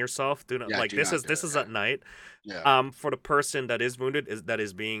strain yourself. Do not this is at night. Yeah. For the person that is wounded, that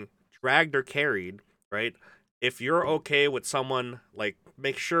is being dragged or carried, right? If you're okay with someone, like,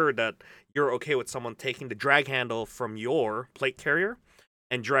 make sure that you're okay with someone taking the drag handle from your plate carrier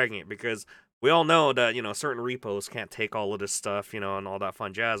and dragging it, because we all know that, certain repos can't take all of this stuff, and all that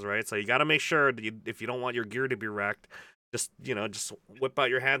fun jazz, right? So you got to make sure that if you don't want your gear to be wrecked, just whip out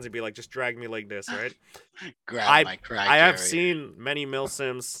your hands and be like, just drag me like this, right? I have seen many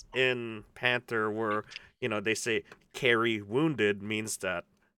Milsims in Panther where, they say carry wounded means that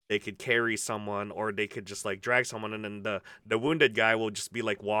they could carry someone or they could just like drag someone, and then the wounded guy will just be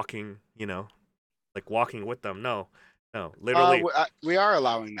like walking, like walking with them. No, literally. We are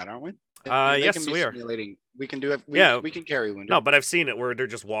allowing that, aren't we? Yes, we are. We can do it. We can carry wounded. No, but I've seen it where they're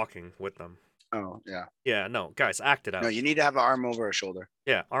just walking with them. Oh, yeah. Yeah, no, guys, act it out. No, you need to have an arm over a shoulder.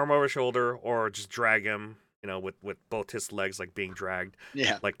 Yeah, arm over shoulder or just drag him. with both his legs like being dragged.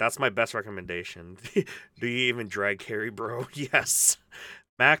 Yeah. Like that's my best recommendation. Do you even drag carry, bro? Yes.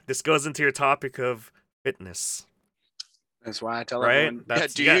 Mac, this goes into your topic of fitness. That's why I tell right? everyone,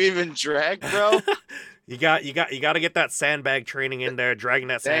 do you even drag, bro? You got to get that sandbag training in there, dragging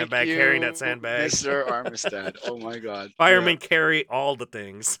that sandbag, carrying that sandbag. Mr. Armistead. Oh my God. Firemen carry all the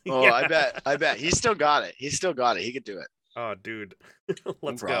things. Oh, yeah. I bet. He still got it. He could do it. Oh, dude.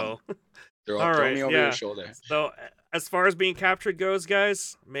 Let's No go. Throw me over your shoulder. So as far as being captured goes,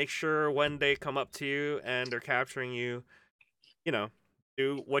 guys, make sure when they come up to you and they're capturing you,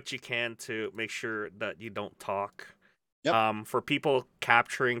 do what you can to make sure that you don't talk. Yep. For people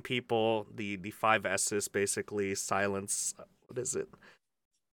capturing people, the 5 S's basically silence. What is it?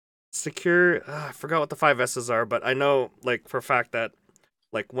 Secure. I forgot what the 5 S's are, but I know like for a fact that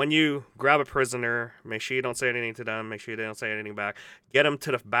like when you grab a prisoner, make sure you don't say anything to them. Make sure they don't say anything back. Get them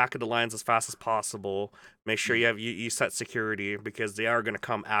to the back of the lines as fast as possible. Make sure you set security because they are going to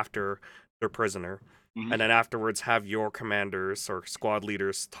come after their prisoner, and then afterwards have your commanders or squad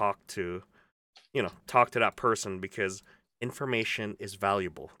leaders talk to that person because information is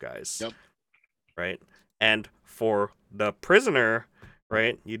valuable, guys. Yep. Right? And for the prisoner,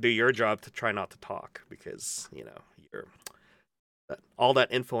 right, you do your job to try not to talk because, you're all that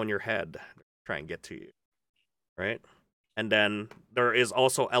info in your head try and get to you. Right? And then there is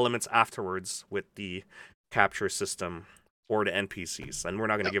also elements afterwards with the capture system for the NPCs, and we're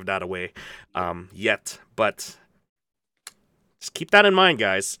not going to give that away yet, but just keep that in mind,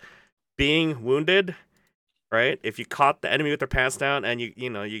 guys. Being wounded, right? If you caught the enemy with their pants down and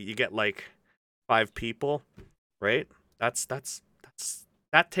you get like 5 people, right? That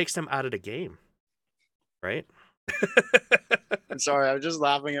takes them out of the game, right? I'm sorry, I'm just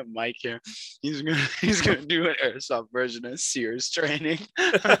laughing at Mike here. He's gonna do an airsoft version of Sears training.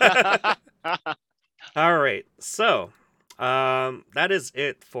 All right, so that is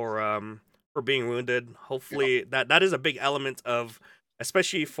it for being wounded. Hopefully that is a big element of,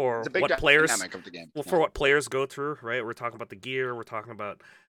 especially for what players of the game. Well, for what players go through, right? We're talking about the gear, we're talking about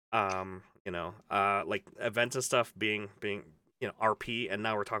like events and stuff being RP, and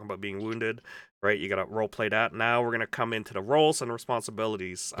now we're talking about being wounded, right? You gotta role play that. Now we're gonna come into the roles and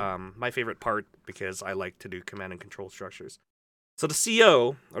responsibilities. My favorite part because I like to do command and control structures. So the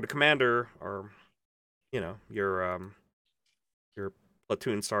CO or the commander or your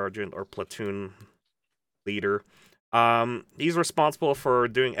platoon sergeant or platoon leader, he's responsible for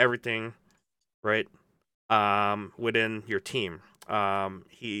doing everything, right? Within your team.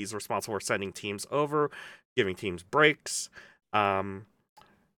 He's responsible for sending teams over, giving teams breaks.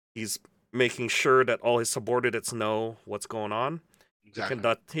 He's making sure that all his subordinates know what's going on.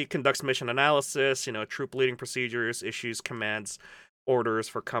 Exactly. He conducts mission analysis, troop leading procedures, issues commands, orders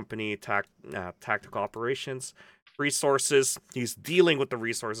for company tactical operations, resources. He's dealing with the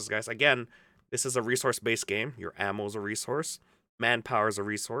resources, guys. Again, this is a resource-based game. Your ammo is a resource, manpower is a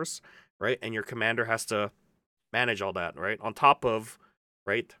resource, right? And your commander has to manage all that, right? On top of,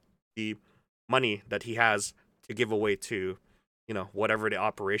 right, the money that he has to give away to, whatever the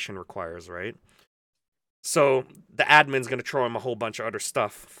operation requires, right? So the admin's gonna throw him a whole bunch of other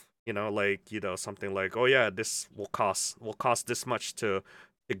stuff, something like, oh yeah, this will cost this much to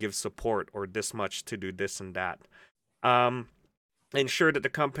give support or this much to do this and that. Ensure that the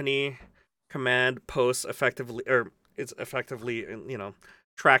company command posts effectively or is effectively,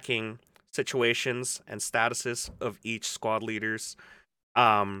 tracking situations and statuses of each squad leaders.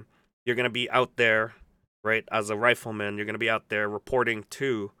 You're gonna be out there, right, as a rifleman. You're gonna be out there reporting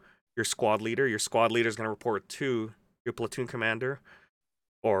to your squad leader. Your squad leader is gonna report to your platoon commander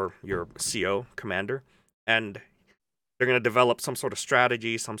or your CO commander, and they're gonna develop some sort of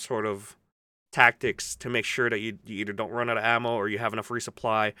strategy, some sort of tactics to make sure that you either don't run out of ammo or you have enough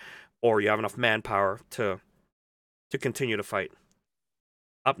resupply or you have enough manpower to continue to fight.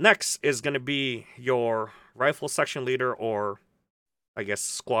 Up next is going to be your rifle section leader, or I guess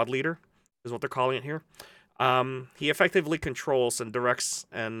squad leader is what they're calling it here. He effectively controls and directs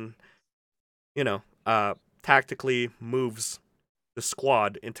and, tactically moves the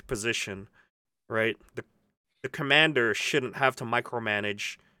squad into position, right? The commander shouldn't have to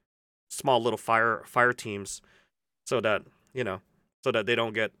micromanage small little fire teams so that they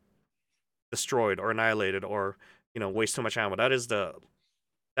don't get destroyed or annihilated or waste too much ammo. That is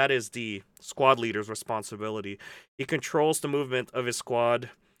the squad leader's responsibility. He controls the movement of his squad,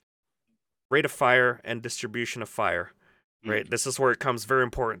 rate of fire, and distribution of fire. Right? This is where it comes very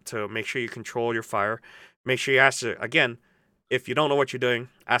important to make sure you control your fire. Make sure you ask it again. If you don't know what you're doing,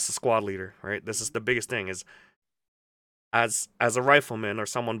 ask the squad leader. Right? This is the biggest thing. Is as a rifleman or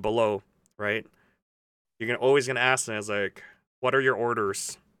someone below, right? You're always gonna ask them, as like, what are your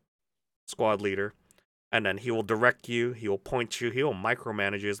orders, squad leader? And then he will direct you, he will point you, he will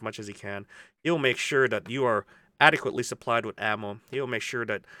micromanage you as much as he can. He'll make sure that you are adequately supplied with ammo. He'll make sure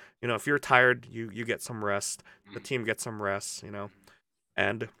that, if you're tired, you get some rest. The team gets some rest,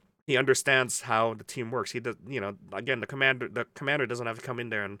 And he understands how the team works. He does, again, the commander doesn't have to come in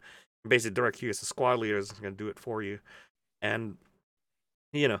there and basically direct you. It's the squad leader is going to do it for you. And,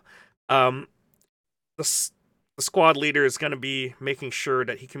 um, the squad leader is going to be making sure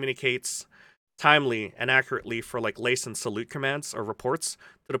that he communicates timely and accurately for like lace and salute commands or reports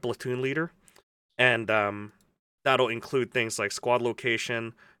to the platoon leader. And that'll include things like squad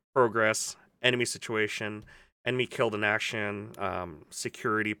location, progress, enemy situation, enemy killed in action,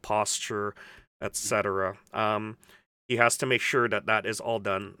 security, posture, etc. He has to make sure that that is all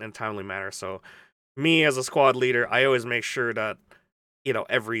done in a timely manner. So me as a squad leader, I always make sure that,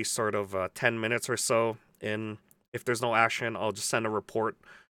 every sort of 10 minutes or so, if there's no action, I'll just send a report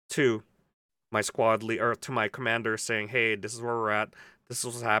to my squad leader or to my commander saying, hey, this is where we're at. This is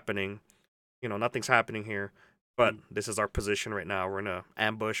what's happening. Nothing's happening here, but this is our position right now. We're in a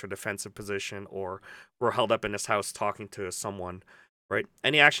ambush or defensive position, or we're held up in this house talking to someone, right?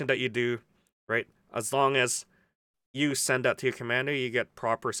 Any action that you do, right? As long as you send that to your commander, you get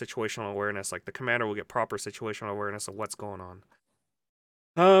proper situational awareness. Like the commander will get proper situational awareness of what's going on.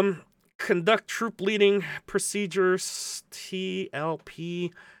 Conduct troop leading procedures.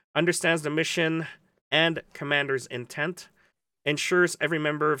 TLP understands the mission and commander's intent. Ensures every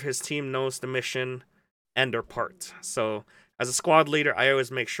member of his team knows the mission and their part. So as a squad leader, I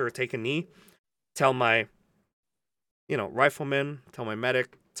always make sure to take a knee, tell my, rifleman, tell my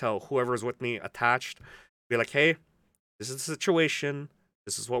medic, tell whoever's with me attached, be like, hey, this is the situation,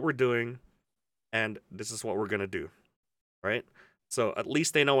 this is what we're doing, and this is what we're going to do, right? So at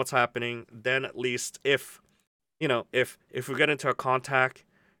least they know what's happening. Then at least if we get into a contact,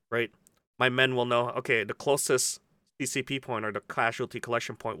 right, my men will know, okay, the closest CCP point or the casualty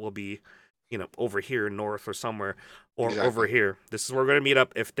collection point will be, over here north or somewhere, or over here. This is where we're going to meet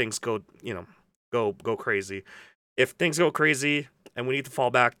up if things go, go crazy. If things go crazy and we need to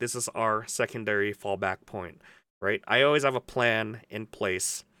fall back, this is our secondary fallback point, right? I always have a plan in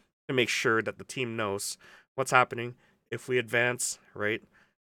place to make sure that the team knows what's happening. If we advance, right,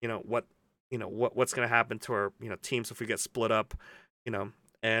 what's going to happen to our, teams if we get split up,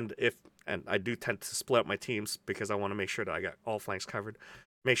 and I do tend to split up my teams because I want to make sure that I got all flanks covered.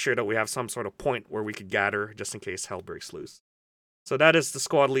 Make sure that we have some sort of point where we could gather just in case hell breaks loose. So that is the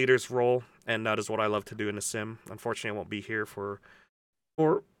squad leader's role, and that is what I love to do in the sim. Unfortunately, I won't be here for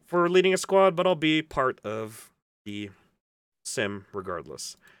leading a squad, but I'll be part of the sim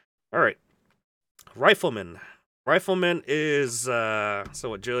regardless. All right, rifleman. Rifleman is so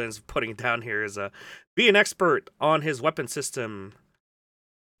what Julian's putting down here is be an expert on his weapon system.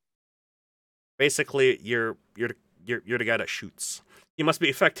 Basically, you're the guy that shoots. He must be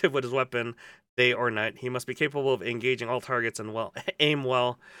effective with his weapon day or night. He must be capable of engaging all targets and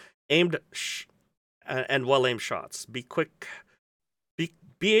aimed shots. Be quick.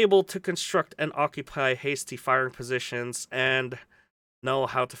 Be able to construct and occupy hasty firing positions and know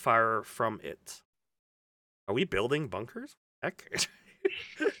how to fire from it. Are we building bunkers? Heck.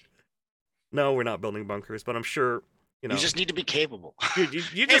 No, we're not building bunkers, but I'm sure you just need to be capable.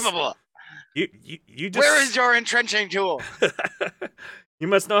 You capable. You just. Where is your entrenching tool? You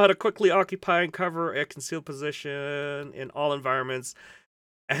must know how to quickly occupy and cover a concealed position in all environments,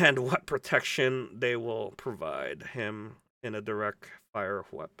 and what protection they will provide him in a direct fire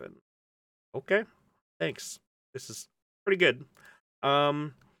weapon. Okay, thanks. This is pretty good.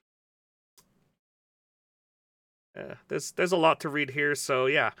 There's a lot to read here, so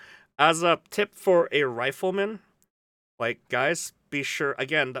yeah. As a tip for a rifleman, like guys, be sure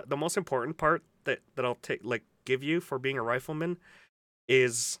again the most important part that I'll give you for being a rifleman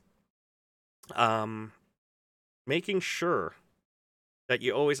is making sure that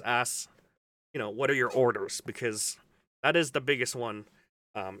you always ask, what are your orders, because that is the biggest one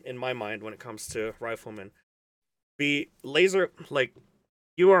in my mind when it comes to riflemen. Be laser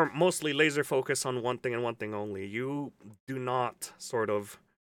you are mostly laser focused on one thing and one thing only. You do not sort of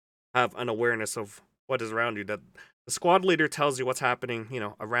have an awareness of what is around you. That the squad leader tells you what's happening,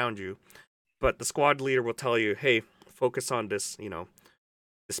 around you, but the squad leader will tell you, hey, focus on this,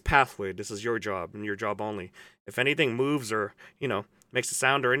 this pathway. This is your job and your job only. If anything moves or, makes a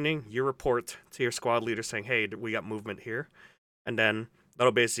sound or anything, you report to your squad leader saying, hey, we got movement here. And then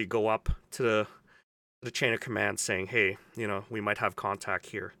that'll basically go up to the chain of command saying, hey, we might have contact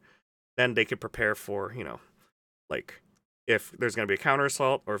here. Then they could prepare for, if there's going to be a counter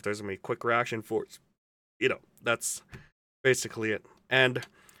assault or if there's going to be a quick reaction force, That's basically it. And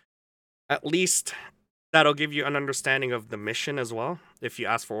at least that'll give you an understanding of the mission as well. If you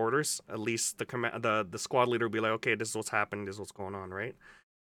ask for orders, at least the squad leader will be like, okay, this is what's happening, this is what's going on, right?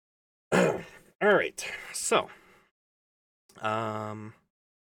 All right. So, I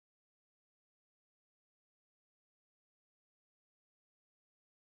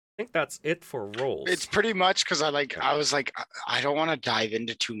think that's it for roles. It's pretty much because I was like, I don't want to dive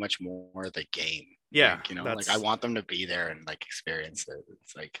into too much more of the game. Yeah, I want them to be there and experience it.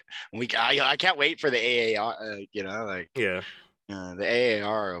 It's like I can't wait for the AAR. Yeah. The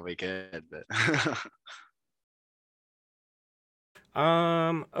AAR will be good. But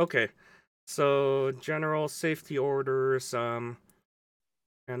Okay. So general safety orders. Can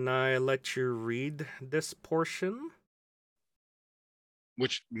I let you read this portion?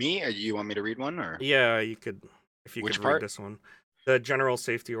 Which me? You want me to read one or? Yeah, you could. If you Which could part? read this one, the general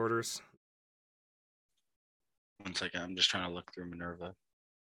safety orders. 1 second, I'm just trying to look through Minerva.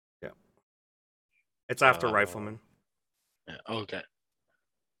 Yeah. It's after Rifleman. Yeah, okay.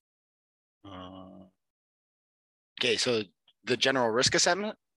 Okay, so the general risk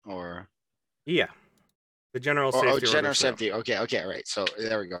assessment, or yeah, the general safety. General safety. Okay, all right. So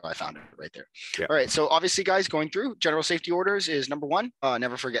there we go. I found it right there. Yeah. All right. So obviously, guys, going through general safety orders is number one.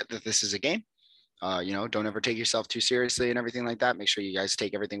 Never forget that this is a game. Don't ever take yourself too seriously and everything like that. Make sure you guys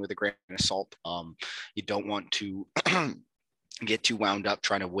take everything with a grain of salt. You don't want to get too wound up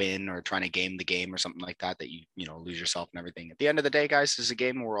trying to win or trying to game the game or something like that you lose yourself and everything. At the end of the day, guys, this is a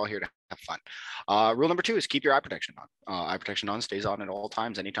game and we're all here to have fun. Rule number 2 is keep your eye protection on. Eye protection on stays on at all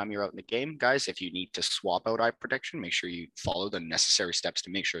times. Anytime you're out in the game, guys, if you need to swap out eye protection, make sure you follow the necessary steps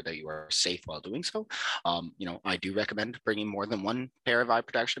to make sure that you are safe while doing so. I do recommend bringing more than one pair of eye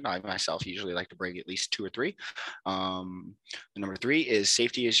protection. I myself usually like to bring at least 2 or 3. Number 3 is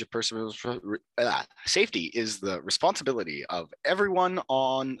safety is safety is the responsibility of everyone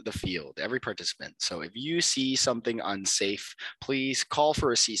on the field, every participant. So if you see something unsafe, please call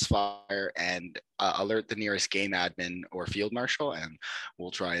for a ceasefire and alert the nearest game admin or field marshal, and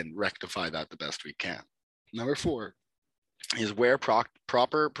we'll try and rectify that the best we can. Number 4 is wear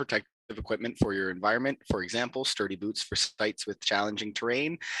proper protective equipment for your environment. For example, sturdy boots for sites with challenging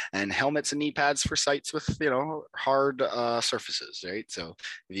terrain, and helmets and knee pads for sites with hard surfaces, right? So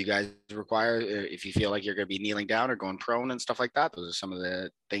if you guys require, if you feel like you're going to be kneeling down or going prone and stuff like that, those are some of the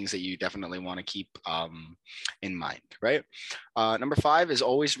things that you definitely want to keep in mind, right? Number 5 is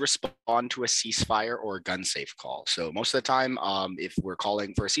always respond to a ceasefire or a gun safe call. So most of the time, if we're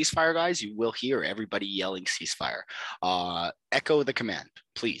calling for a ceasefire, guys, you will hear everybody yelling ceasefire. Echo the command,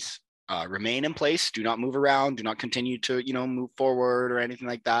 please. Remain in place. Do not move around. Do not continue to, move forward or anything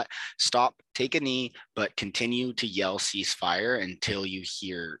like that. Stop, take a knee, but continue to yell ceasefire until you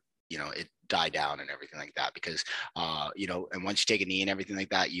hear, it die down and everything like that, because and once you take a knee and everything like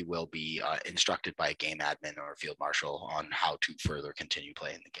that, you will be instructed by a game admin or a field marshal on how to further continue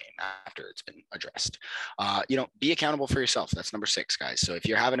playing the game after it's been addressed. Be accountable for yourself. That's number 6, guys. So if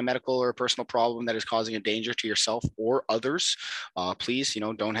you're having a medical or a personal problem that is causing a danger to yourself or others, please,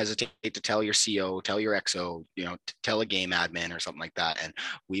 don't hesitate to tell your CO, tell your XO, tell a game admin or something like that, and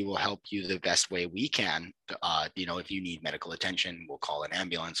we will help you the best way we can. If you need medical attention, we'll call an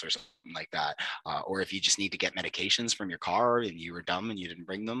ambulance or something like that. Or if you just need to get medications from your car and you were dumb and you didn't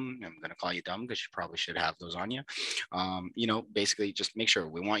bring them, I'm going to call you dumb because you probably should have those on you. Basically just make sure.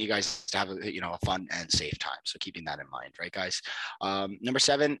 We want you guys to have a fun and safe time. So keeping that in mind, right, guys? Number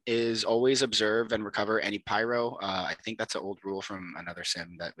 7 is always observe and recover any pyro. I think that's an old rule from another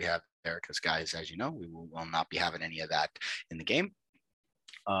sim that we have there, because guys, as you know, we will not be having any of that in the game.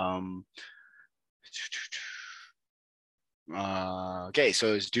 Okay,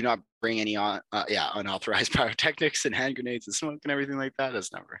 so do not bring any unauthorized pyrotechnics and hand grenades and smoke and everything like that.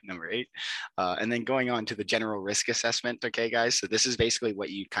 That's number 8. And then going on to the general risk assessment. Okay, guys, so this is basically what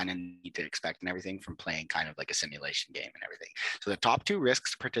you kind of need to expect and everything from playing kind of like a simulation game and everything. So the top 2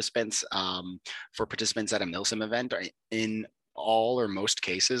 risks participants for participants at a milsim event are in all or most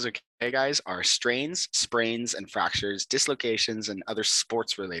cases, okay, guys, are strains, sprains, and fractures, dislocations, and other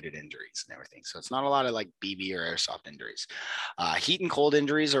sports-related injuries and everything. So it's not a lot of like BB or airsoft injuries. Heat and cold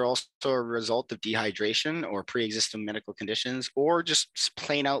injuries are also a result of dehydration or pre-existing medical conditions, or just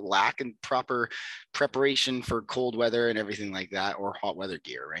plain out lack and proper preparation for cold weather and everything like that, or hot weather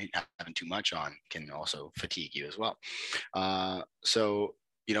gear, right? Having too much on can also fatigue you as well.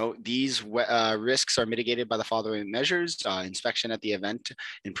 These risks are mitigated by the following measures: inspection at the event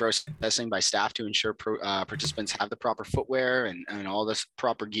and processing by staff to ensure participants have the proper footwear and all this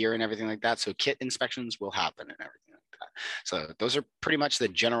proper gear and everything like that. So kit inspections will happen and everything like that. So those are pretty much the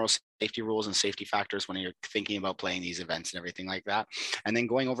general safety rules and safety factors when you're thinking about playing these events and everything like that. And then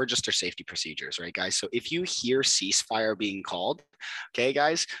going over just our safety procedures, right, guys? So if you hear ceasefire being called, okay,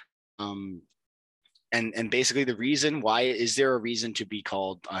 guys, and basically the reason why, is there a reason to be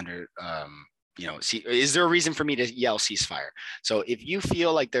called under is there a reason for me to yell ceasefire? So if you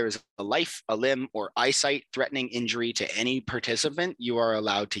feel like there's a life, a limb, or eyesight threatening injury to any participant, you are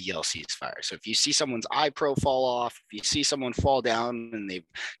allowed to yell ceasefire. So if you see someone's eye pro fall off, if you see someone fall down and they've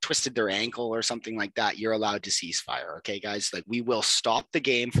twisted their ankle or something like that, you're allowed to ceasefire. Okay, guys, like we will stop the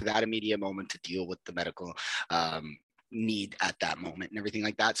game for that immediate moment to deal with the medical need at that moment and everything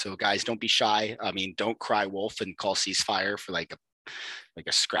like that. So guys, don't be shy. I mean, don't cry wolf and call ceasefire for like a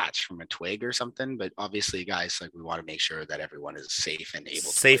scratch from a twig or something. But obviously, guys, like we want to make sure that everyone is safe and able to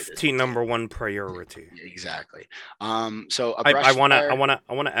safety number one priority. Exactly. So I want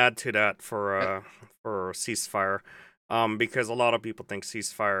to add to that for ceasefire, because a lot of people think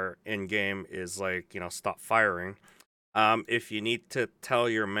ceasefire in game is like, stop firing. If you need to tell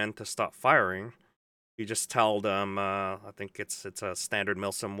your men to stop firing, you just tell them. I think it's a standard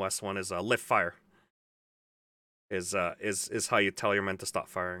Milsim West one is lift fire. Is how you tell your men to stop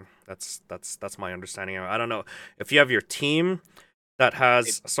firing. That's my understanding. I don't know if you have your team that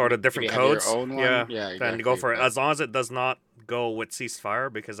has sort of different codes. Yeah, exactly. Then go for it, as long as it does not go with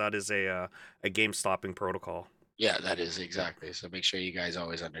ceasefire, because that is a game stopping protocol. Yeah, that is exactly. So make sure you guys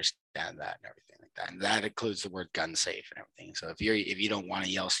always understand that and everything like that. And that includes the word gun safe and everything. So if you don't want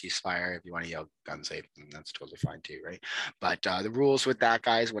to yell ceasefire, if you want to yell gun safe, then that's totally fine too, right? But the rules with that,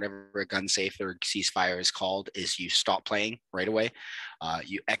 guys, whenever a gun safe or ceasefire is called, is you stop playing right away.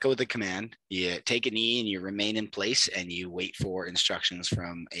 You echo the command, you take a knee and you remain in place, and you wait for instructions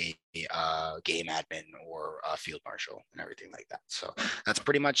from a game admin or a field marshal and everything like that. So that's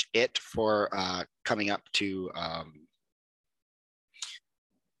pretty much it for coming up to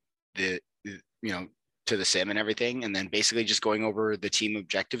to the sim and everything. And then basically just going over the team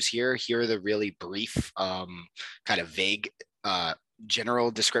objectives here. Here are the really brief, kind of vague general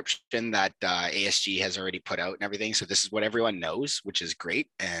description that ASG has already put out and everything. So this is what everyone knows, which is great.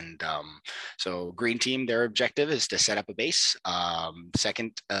 And so green team, their objective is to set up a base.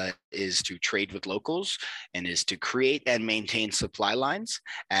 Second is to trade with locals, and is to create and maintain supply lines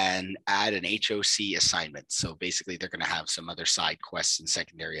and add an HOC assignment. So basically they're going to have some other side quests and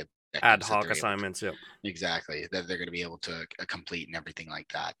secondary ad hoc assignments. Yep, exactly, that they're going to be able to complete and everything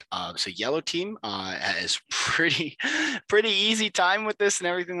like that. So yellow team has pretty easy time with this and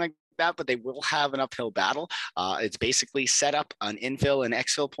everything like that, but they will have an uphill battle. It's basically set up an infill and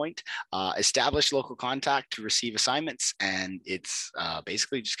exfil point, establish local contact to receive assignments, and it's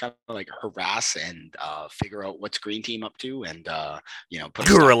basically just kind of like harass and figure out what's green team up to, and put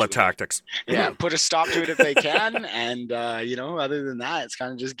guerrilla tactics. Yeah, put a stop to it if they can, and other than that, it's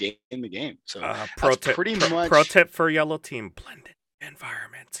kind of just game the game. So pro tip for yellow team: blended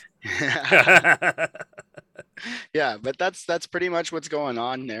environment. Yeah, but that's pretty much what's going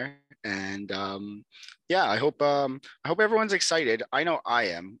on there. And I hope everyone's excited. I know I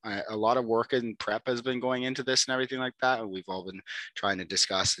am. A lot of work and prep has been going into this and everything like that. We've all been trying to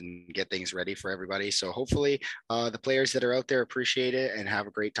discuss and get things ready for everybody. So hopefully the players that are out there appreciate it and have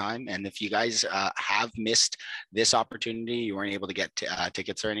a great time. And if you guys have missed this opportunity, you weren't able to get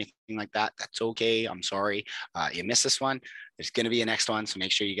tickets or anything like that, that's okay. I'm sorry. You missed this one. There's going to be a next one, so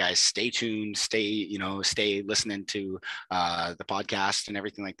make sure you guys stay tuned, stay listening to the podcast and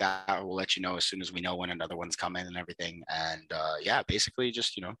everything like that. We'll let you know as soon as we know when another one's coming and everything. And basically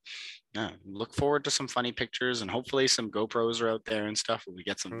just look forward to some funny pictures, and hopefully some GoPros are out there and stuff. We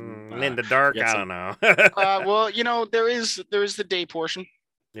get some in the dark. I don't know. Well, there is the day portion.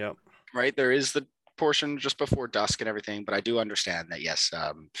 Yep. Right, there is the portion just before dusk and everything, but I do understand that yes,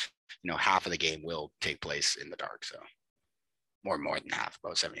 half of the game will take place in the dark. So. More than half,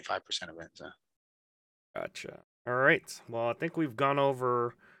 about 75% of it. So. Gotcha. All right. Well, I think we've gone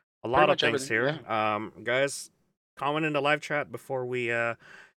over a lot of things here. Yeah. Guys, comment in the live chat before we if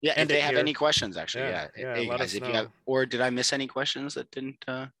they have any questions, actually. Yeah. Hey, guys, if you have, or did I miss any questions that didn't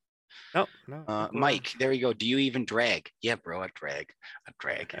No. Mike, there you go. Do you even drag? Yeah, bro, I drag.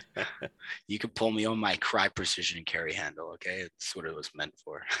 You can pull me on my cry precision carry handle, okay? That's what it was meant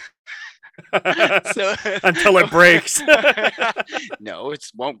for. So until it breaks. No, it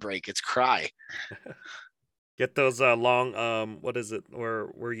won't break. It's cry. Get those long what is it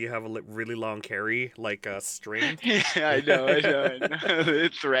where you have a really long carry, like a string? Yeah, I know.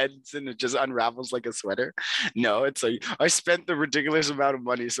 It threads and it just unravels like a sweater. No, it's like I spent the ridiculous amount of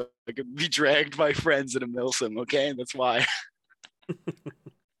money so I could be dragged by friends in a Milsim, okay? That's why.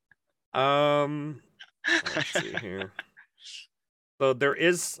 Let's see here. So there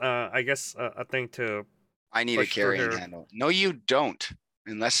is, I guess, a thing to I need a carrying handle. No, you don't,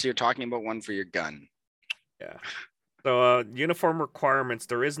 unless you're talking about one for your gun. Yeah. So uniform requirements.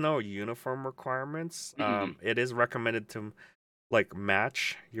 There is no uniform requirements. It is recommended to like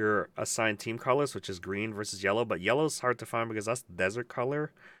match your assigned team colors, which is green versus yellow. But yellow is hard to find because that's desert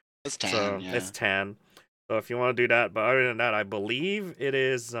color. It's tan. So yeah. It's tan. So if you want to do that, but other than that, I believe it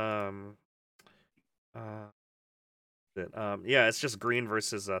is yeah, it's just green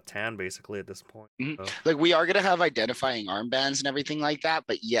versus tan basically at this point. So. Like we are gonna have identifying armbands and everything like that,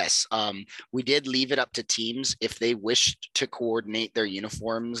 but yes, we did leave it up to teams if they wished to coordinate their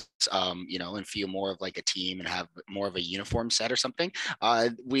uniforms, and feel more of like a team and have more of a uniform set or something.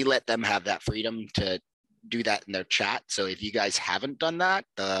 We let them have that freedom to do that in their chat. So if you guys haven't done that,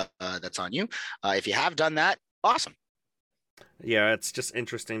 that's on you. If you have done that, awesome. Yeah, it's just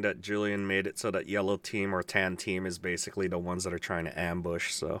interesting that Julian made it so that yellow team or tan team is basically the ones that are trying to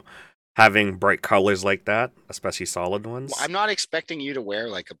ambush. So having bright colors like that, especially solid ones. Well, I'm not expecting you to wear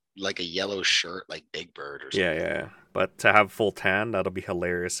like a yellow shirt like Big Bird or something. Yeah. But to have full tan, that'll be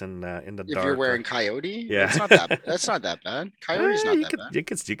hilarious in the dark. If you're wearing Coyote, yeah, that's not that bad. Coyote's not that bad. You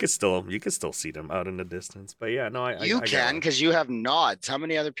could still see them out in the distance. But yeah, no, I can because you have nods. How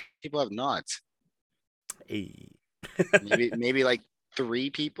many other people have nods? Hey. maybe like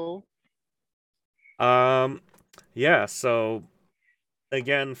 3 people. Yeah. So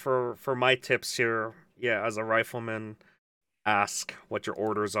again, for my tips here, yeah, as a rifleman, ask what your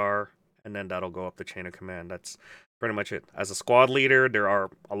orders are, and then that'll go up the chain of command. That's pretty much it. As a squad leader, there are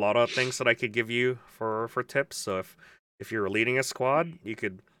a lot of things that I could give you for tips. So if you're leading a squad, you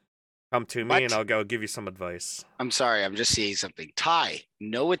could come to me and I'll give you some advice. I'm sorry, I'm just seeing something. Ty,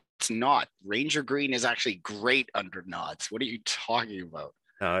 no, it's not. Ranger Green is actually great under nods. What are you talking about?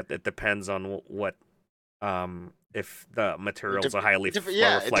 It depends on what if the materials are highly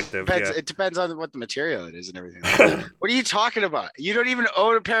reflective. It depends on what the material it is and everything. What are you talking about? You don't even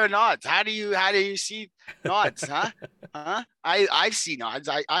own a pair of nods. How do you see nods, huh? I see nods.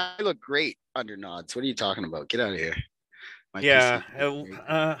 I look great under nods. What are you talking about? Get out of here.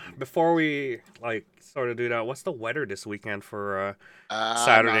 Before we sort of do that, what's the weather this weekend for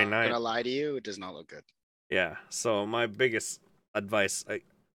Saturday night? I'm not gonna lie to you, it does not look good. Yeah, so my biggest advice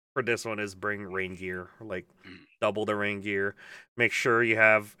for this one is bring rain gear, double the rain gear. Make sure you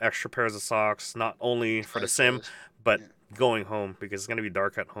have extra pairs of socks, not only for the sim, but going home, because it's gonna be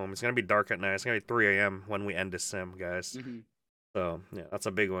dark at home. It's gonna be dark at night. It's gonna be 3 a.m. when we end the sim, guys. So yeah, that's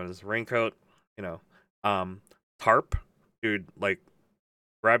a big one. Is raincoat, tarp. Dude,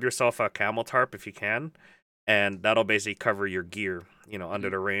 grab yourself a camel tarp if you can, and that'll basically cover your gear, under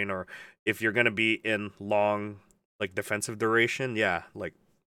the rain. Or if you're gonna be in long, defensive duration,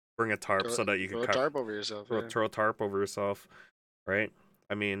 bring a tarp so that you can throw a tarp over yourself. Throw a tarp over yourself, right?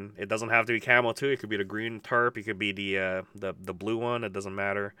 I mean, it doesn't have to be camel too. It could be the green tarp. It could be the blue one. It doesn't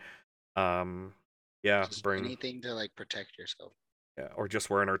matter. Just bring anything to protect yourself. Yeah, or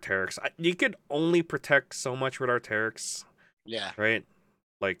just wearing Arc'teryx. You could only protect so much with Arc'teryx. Yeah. Right?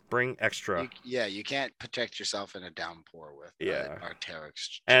 Bring extra. You can't protect yourself in a downpour with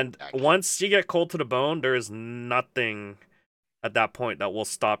Arc'teryx. And once you get cold to the bone, there is nothing at that point that will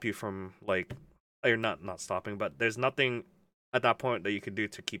stop you from, you're not stopping, but there's nothing at that point that you could do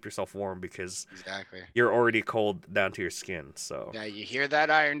to keep yourself warm, because you're already cold down to your skin. So yeah, you hear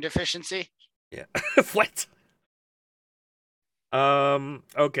that, iron deficiency? Yeah. What?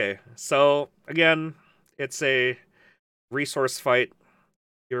 Okay, so again, it's a resource fight.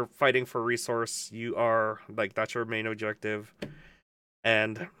 You're fighting for resource. You are that's your main objective,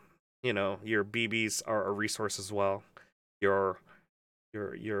 and your BBs are a resource as well. Your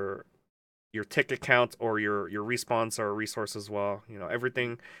ticket count or your respawns are a resource as well.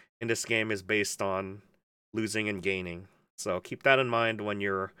 Everything in this game is based on losing and gaining. So keep that in mind when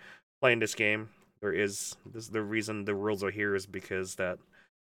you're playing this game. The reason the rules are here is because that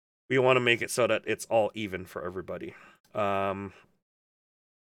we want to make it so that it's all even for everybody.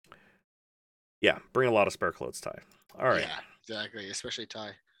 Yeah, bring a lot of spare clothes, Ty. All right. Yeah, exactly, especially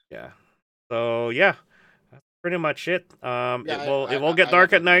Ty. Yeah. So yeah, that's pretty much it. It will get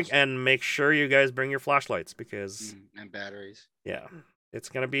dark at night, and make sure you guys bring your flashlights, because and batteries. Yeah, it's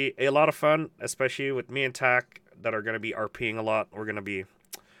gonna be a lot of fun, especially with me and Tack that are gonna be RPing a lot. We're gonna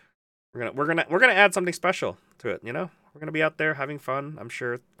add something special to it. We're gonna be out there having fun. I'm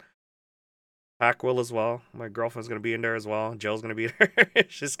sure Tack will as well. My girlfriend's gonna be in there as well. Jill's gonna be there.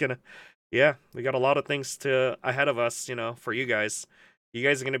 She's gonna. Yeah, we got a lot of things ahead of us, for you guys. You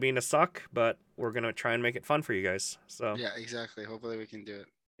guys are going to be in the suck, but we're going to try and make it fun for you guys. So yeah, exactly. Hopefully we can do it.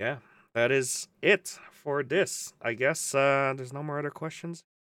 Yeah. that is it for this. I guess there's no more other questions.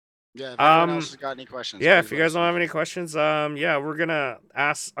 Yeah, if anyone else has got any questions, Yeah, please if you let guys us don't know. have any questions, yeah, we're gonna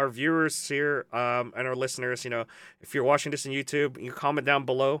ask our viewers here, and our listeners, if you're watching this on YouTube, you comment down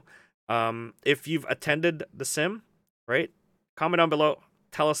below. If you've attended the sim, right? Comment down below.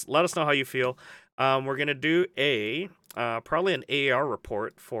 Let us know how you feel. We're gonna do probably an AAR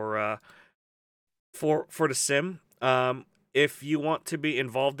report for the sim. If you want to be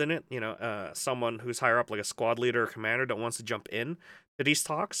involved in it, someone who's higher up, like a squad leader or commander that wants to jump in to these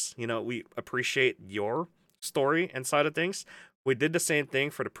talks, we appreciate your story and side of things. We did the same thing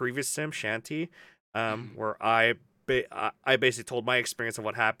for the previous sim, Shanty, where I basically told my experience of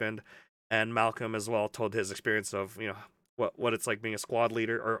what happened, and Malcolm as well told his experience of what it's like being a squad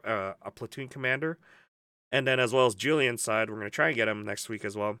leader or a platoon commander, and then as well as Julian's side, we're gonna try and get him next week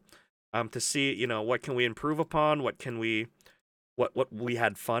as well, to see what can we improve upon, what we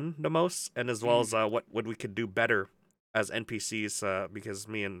had fun the most, and as well as what we could do better as NPCs, because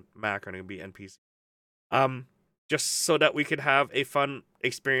me and Mac are gonna be NPCs. Just so that we could have a fun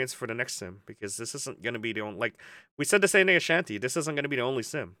experience for the next sim, because this isn't gonna be the only, like we said the same thing as Shanty. This isn't gonna be the only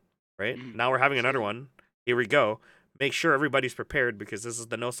sim, right? Now we're having another one. Here we go. Make sure everybody's prepared, because this is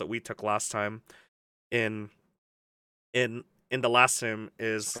the notes that we took last time in in in the last sim.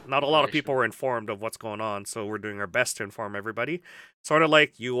 Is not a lot of people were informed of what's going on, so we're doing our best to inform everybody. Sort of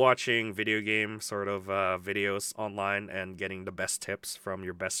like you watching video game sort of videos online and getting the best tips from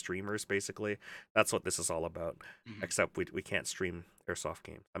your best streamers, basically. That's what this is all about. Except we can't stream airsoft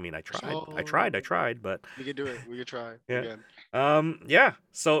games. I mean, I tried, but we could do it. We could try. Yeah. Again. Yeah.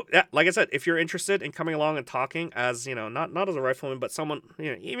 So yeah, like I said, if you're interested in coming along and talking as, not as a rifleman, but someone,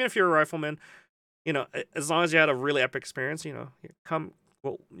 even if you're a rifleman, as long as you had a really epic experience, you come.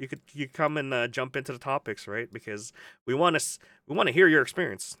 Well, you come and jump into the topics, right? Because we want to hear your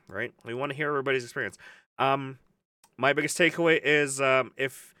experience, right? We want to hear everybody's experience. My biggest takeaway is,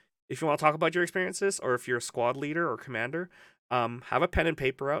 if you want to talk about your experiences, or if you're a squad leader or commander, have a pen and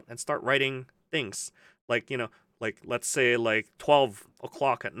paper out and start writing things. Like like let's say like 12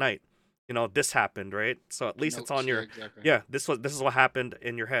 o'clock at night. This happened, right? So at least it's on your exactly. this is what happened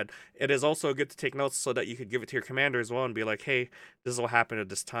in your head. It is also good to take notes so that you could give it to your commander as well and be like, hey, this is what happened at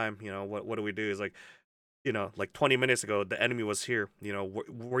this time. What do we do? Is like, like 20 minutes ago the enemy was here.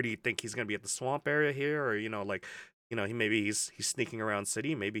 Where do you think he's gonna be, at the swamp area here, or like, he's sneaking around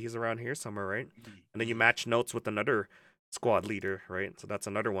city, maybe he's around here somewhere, right? And then you match notes with another squad leader, right? So that's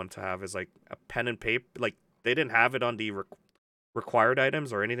another one to have, is like a pen and paper. Like, they didn't have it on the required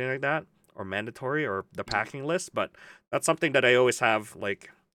items or anything like that, or mandatory, or the packing list, but that's something that I always have,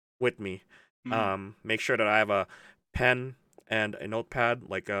 like, with me. Make sure that I have a pen and a notepad,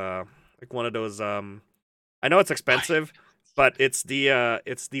 like one of those, I know it's expensive, but it's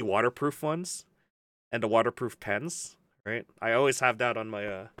the waterproof ones and the waterproof pens, right? I always have that on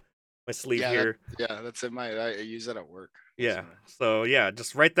my my sleeve here. That's it. I use that at work. Yeah. So yeah,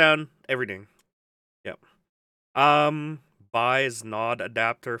 just write down everything. Yep. Buys Nod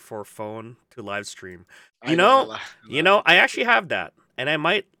adapter for phone to live stream. I actually have that, and I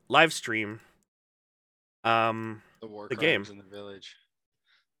might live stream the game in the village.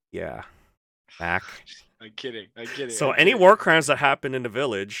 Yeah. Mac. I'm kidding. So any war crimes that happen in the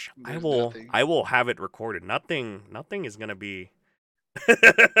village, I will have it recorded. Nothing is gonna be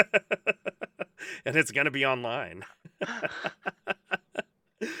and it's gonna be online.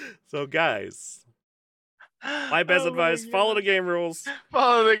 So guys, my best advice, follow the game rules.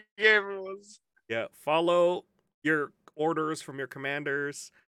 Follow the game rules. Yeah, follow your orders from your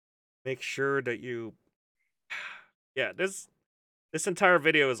commanders. Make sure that you this entire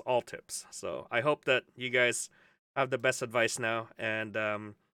video is all tips. So I hope that you guys have the best advice now,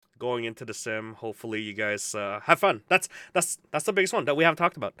 and going into the sim, hopefully you guys have fun. That's the biggest one that we haven't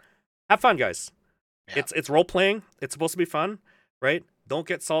talked about. Have fun, guys. Yeah. It's role playing. It's supposed to be fun, right? Don't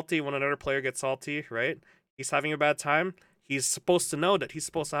get salty when another player gets salty, right? He's having a bad time. He's supposed to know that he's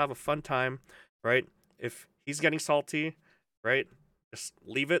supposed to have a fun time, right? If he's getting salty, right, just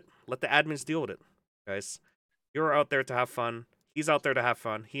leave it. Let the admins deal with it, guys. You're out there to have fun. He's out there to have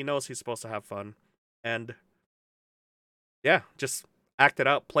fun. He knows he's supposed to have fun. And yeah, just act it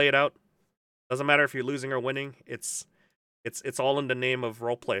out, play it out. Doesn't matter if you're losing or winning. It's all in the name of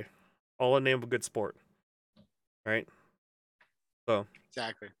roleplay. All in the name of good sport. Right? So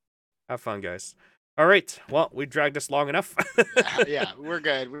exactly. Have fun, guys. All right. Well, we dragged this long enough. Yeah, we're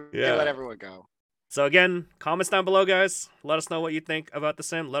good. We're gonna let everyone go. So again, comments down below, guys. Let us know what you think about the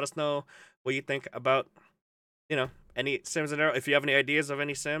sim. Let us know what you think about, any sims in there. If you have any ideas of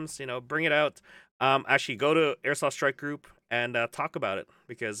any sims, bring it out. Actually, go to Airsoft Strike Group and talk about it,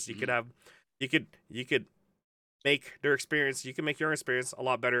 because you could have, you could make their experience. You can make your experience a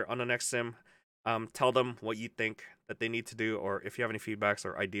lot better on the next sim. Tell them what you think that they need to do, or if you have any feedbacks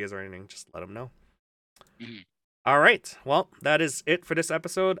or ideas or anything, just let them know. All right. Well, that is it for this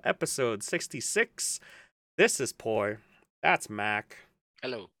episode, episode 66. This is Poi. That's Mac.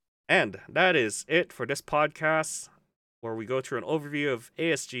 Hello. And that is it for this podcast, where we go through an overview of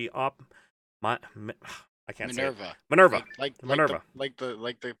ASG I can't Minerva. say it. Minerva. Minerva. Like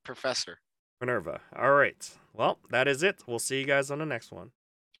the professor. Minerva. All right. Well, that is it. We'll see you guys on the next one.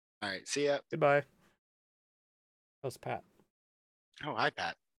 All right. See ya. Goodbye. That was Pat. Oh, hi,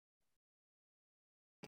 Pat.